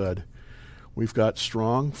 That's good. We've got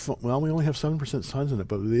strong. Well, we only have 7% signs in it,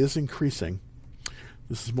 but it is increasing.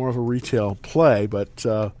 This is more of a retail play, but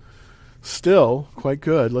still quite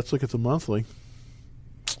good. Let's look at the monthly.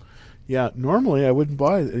 Yeah, normally I wouldn't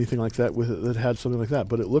buy anything like that that had something like that,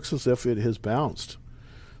 but it looks as if it has bounced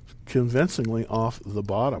convincingly off the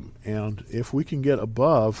bottom. And if we can get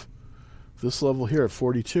above this level here at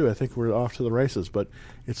 42, I think we're off to the races. But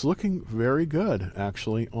it's looking very good,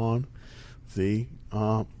 actually, on the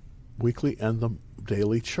weekly and the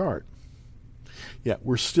daily chart. Yeah,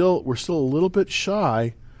 we're still a little bit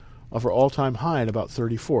shy of our all-time high at about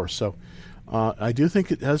 34. So I do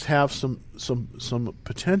think it does have some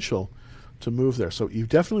potential to move there. So you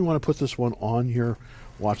definitely want to put this one on your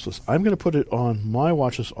watch list. I'm going to put it on my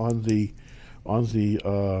watch list on the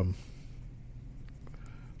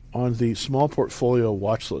small portfolio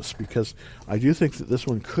watch list because I do think that this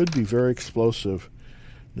one could be very explosive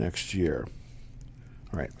next year.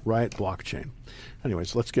 All right, Riot Blockchain.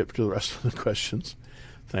 Anyways, let's get to the rest of the questions.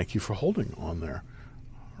 Thank you for holding on there.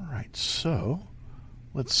 All right, so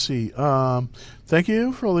let's see. Thank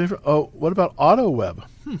you for leaving. Oh, what about AutoWeb?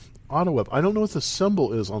 AutoWeb. I don't know what the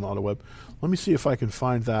symbol is on AutoWeb. Let me see if I can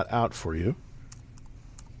find that out for you.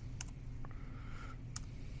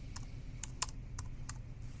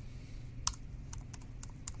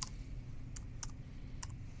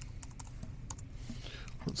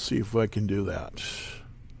 Let's see if I can do that.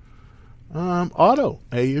 Auto,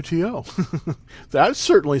 AUTO. That's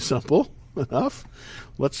certainly simple enough.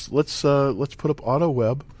 Let's put up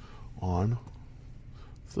AutoWeb on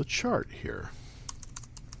the chart here.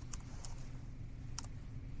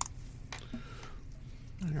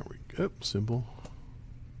 There we go. Symbol.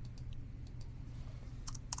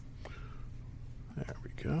 There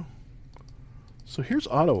we go. So here's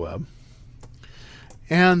AutoWeb,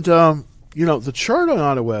 and the chart on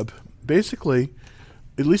AutoWeb, basically,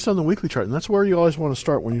 at least on the weekly chart, and that's where you always want to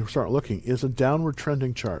start when you start looking, is a downward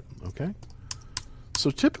trending chart, okay?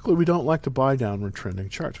 So typically we don't like to buy downward trending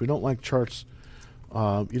charts. We don't like charts,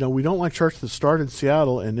 we don't like charts that start in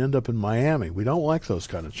Seattle and end up in Miami. We don't like those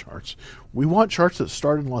kind of charts. We want charts that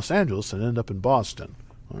start in Los Angeles and end up in Boston,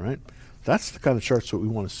 all right? That's the kind of charts that we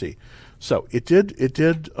want to see. So it did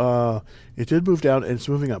move down and it's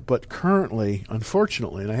moving up, but currently,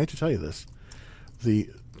 unfortunately, and I hate to tell you this, the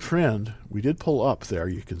trend, we did pull up there,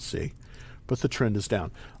 you can see, but the trend is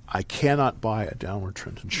down. I cannot buy a downward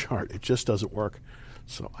trending chart. It just doesn't work.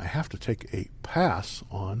 So I have to take a pass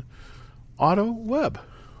on AutoWeb.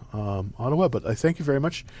 But I thank you very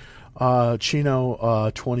much,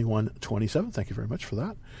 Chino 2127. Thank you very much for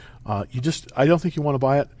that. I don't think you want to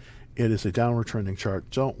buy it. It is a downward trending chart.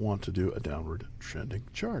 Don't want to do a downward trending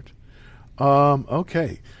chart.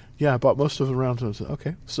 Okay. Yeah, I bought most of it around.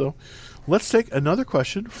 Okay, so let's take another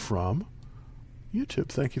question from YouTube.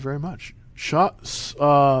 Thank you very much. Thoughts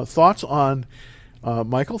on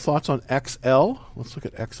Michael? Thoughts on XL? Let's look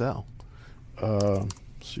at XL.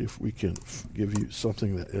 See if we can give you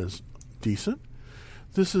something that is decent.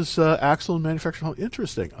 This is Axle and Manufacturing Home.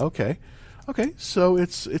 Interesting. Okay. So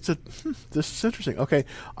this is interesting. Okay,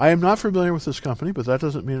 I am not familiar with this company, but that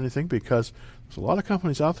doesn't mean anything because there's a lot of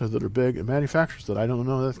companies out there that are big and manufacturers that I don't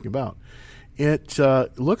know anything about. It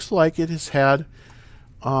looks like it has had.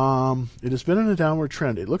 It has been in a downward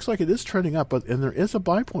trend. It looks like it is trending up, and there is a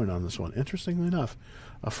buy point on this one. Interestingly enough,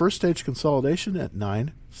 a first stage consolidation at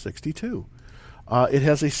 962. It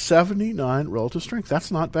has a 79 relative strength.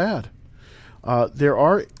 That's not bad. There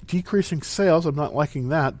are decreasing sales. I'm not liking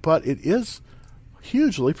that, but it is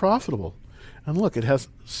hugely profitable. And look, it has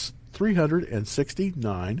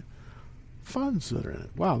 369 funds that are in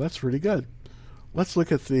it. Wow, that's pretty good. Let's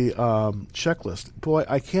look at the checklist. Boy,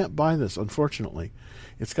 I can't buy this, unfortunately.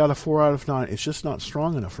 It's got a 4 out of 9. It's just not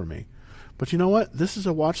strong enough for me. But you know what? This is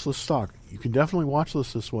a watch list stock. You can definitely watch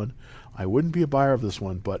list this one. I wouldn't be a buyer of this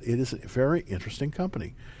one, but it is a very interesting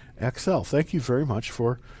company. XL. Thank you very much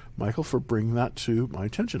Michael, for bringing that to my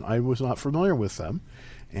attention. I was not familiar with them,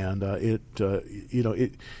 and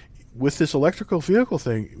with this electrical vehicle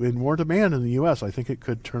thing in more demand in the U.S., I think it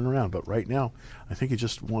could turn around. But right now, I think you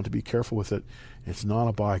just want to be careful with it. It's not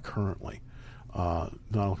a buy currently. Not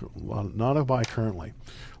a buy currently.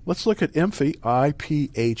 Let's look at IMFI,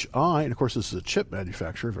 IPHI, and of course this is a chip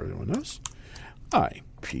manufacturer, if everyone knows.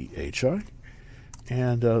 IPHI.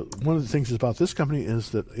 And one of the things about this company is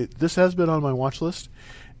that this has been on my watch list,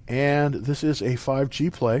 and this is a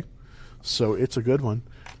 5G play, so it's a good one.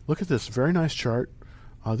 Look at this, very nice chart.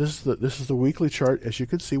 This is the weekly chart. As you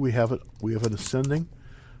can see, we have an ascending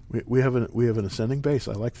base.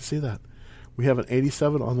 I like to see that. We have an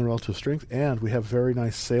 87 on the relative strength, and we have very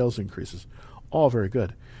nice sales increases. All very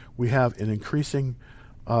good. We have an increasing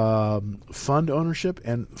fund ownership,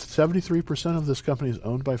 and 73% of this company is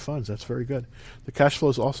owned by funds. That's very good. The cash flow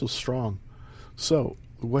is also strong. So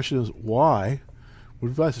the question is, why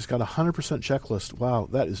would we buy this? It's got a 100% checklist. Wow,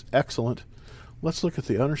 that is excellent. Let's look at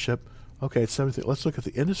the ownership. Okay, it's 70. Let's look at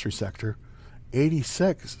the industry sector.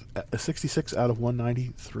 66 out of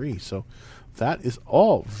 193. So that is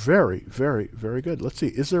all very, very, very good. Let's see.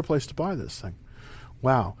 Is there a place to buy this thing?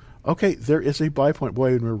 Wow. Okay, there is a buy point.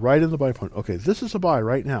 Boy, we're right in the buy point. Okay, this is a buy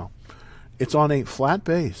right now. It's on a flat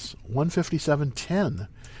base. 157.10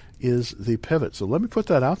 is the pivot. So let me put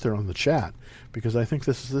that out there on the chat because I think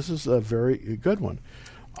this is a very good one.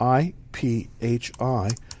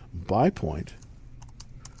 IPHI buy point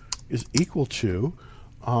is equal to,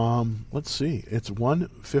 let's see, it's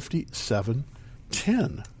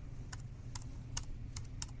 157.10.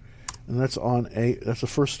 And that's a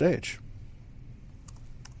first stage.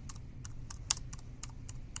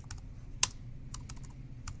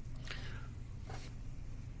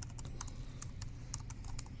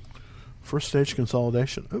 First stage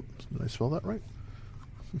consolidation. Oops, did I spell that right?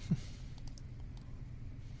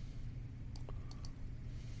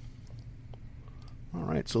 All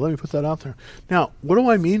right, so let me put that out there. Now, what do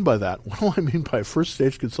I mean by that? What do I mean by first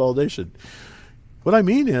stage consolidation? What I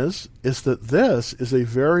mean is that this is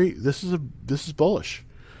bullish.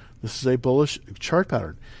 This is a bullish chart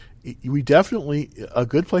pattern. We definitely, a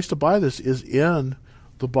good place to buy this is in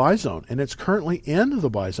the buy zone, and it's currently in the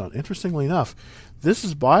buy zone. Interestingly enough, this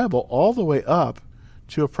is buyable all the way up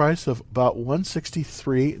to a price of about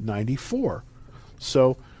 163.94.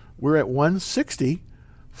 So we're at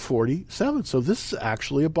 160.47. So this is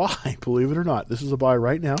actually a buy, believe it or not. This is a buy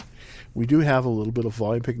right now. We do have a little bit of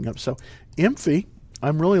volume picking up. So IMFI,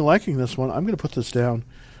 I'm really liking this one. I'm going to put this down.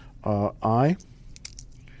 IPHI.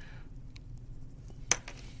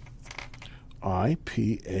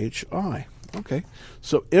 Okay,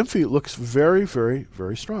 so IMFI looks very, very,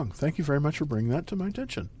 very strong. Thank you very much for bringing that to my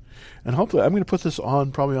attention. And hopefully, I'm going to put this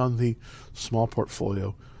probably on the small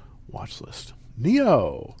portfolio watch list.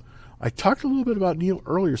 NIO. I talked a little bit about NIO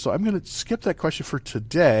earlier, so I'm going to skip that question for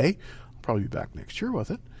today. I'll probably be back next year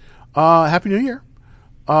with it. Happy New Year.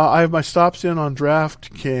 I have my stops in on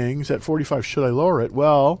DraftKings at 45. Should I lower it?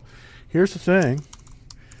 Well, here's the thing.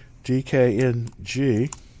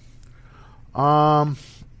 DKNG.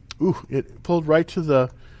 Ooh, it pulled right to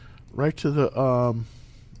the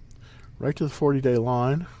 40-day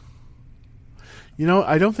line. You know,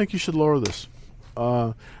 I don't think you should lower this,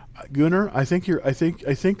 Gunnar. I think you're going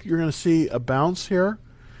to see a bounce here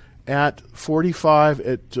at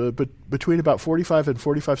 45 between about 45 and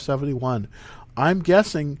 45.71. I'm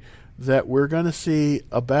guessing that we're going to see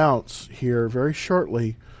a bounce here very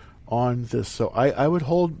shortly on this. So I would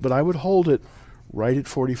hold, but I would hold it right at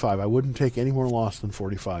 45. I wouldn't take any more loss than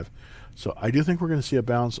 45. So I do think we're going to see a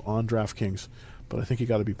bounce on DraftKings, but I think you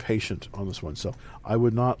got to be patient on this one. So I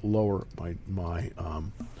would not lower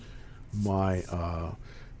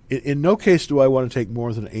in no case do I want to take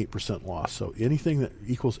more than an 8% loss. So anything that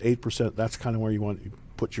equals 8%, that's kind of where you want to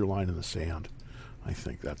put your line in the sand. I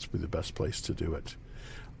think that's the best place to do it.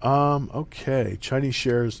 Okay, Chinese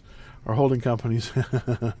shares are holding companies.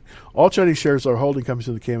 All Chinese shares are holding companies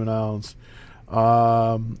in the Cayman Islands.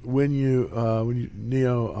 When you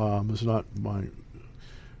Neo is not my.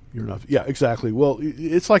 You're not. Yeah, exactly. Well,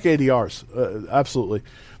 it's like ADRs, absolutely.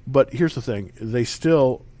 But here's the thing: they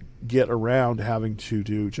still get around having to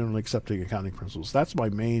do generally accepting accounting principles. That's my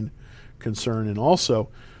main concern. And also,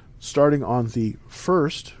 starting on the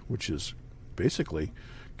 1st, which is basically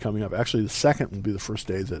coming up. Actually, the 2nd will be the first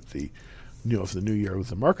day that of the new year, with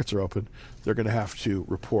the markets are open. They're going to have to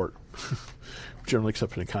report generally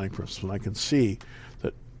accepted accounting principles. And I can see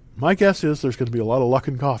that my guess is there's going to be a lot of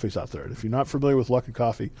Luckin Coffees out there. And if you're not familiar with Luckin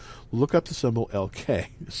Coffee, look up the symbol LK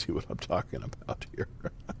to see what I'm talking about here.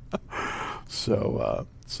 So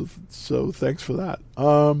thanks for that.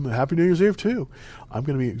 Happy New Year's Eve too. I'm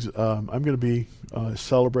going to be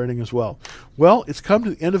celebrating as well. Well, it's come to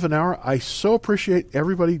the end of an hour. I so appreciate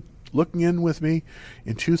everybody looking in with me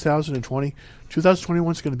in 2020.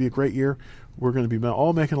 2021 is going to be a great year. We're going to be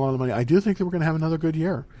all making a lot of money. I do think that we're going to have another good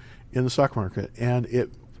year in the stock market, and it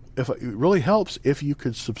really helps if you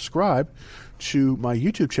could subscribe to my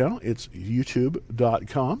YouTube channel. It's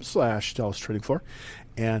youtube.com/Dallas Trading Floor,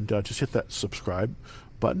 and just hit that subscribe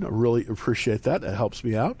button. I really appreciate that. It helps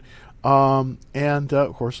me out. And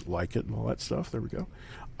of course, like it and all that stuff. There we go.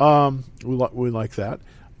 We like that.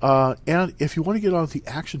 And if you want to get on the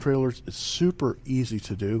action trade alerts, it's super easy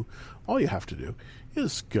to do. All you have to do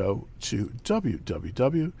is go to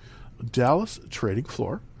www.Dallas Trading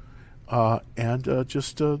Floor and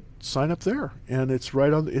just sign up there. And it's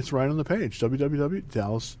right on the page,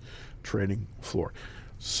 www.Dallas Trading Floor.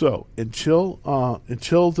 So until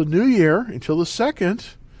the new year, until the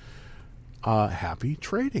 2nd, happy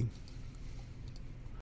trading.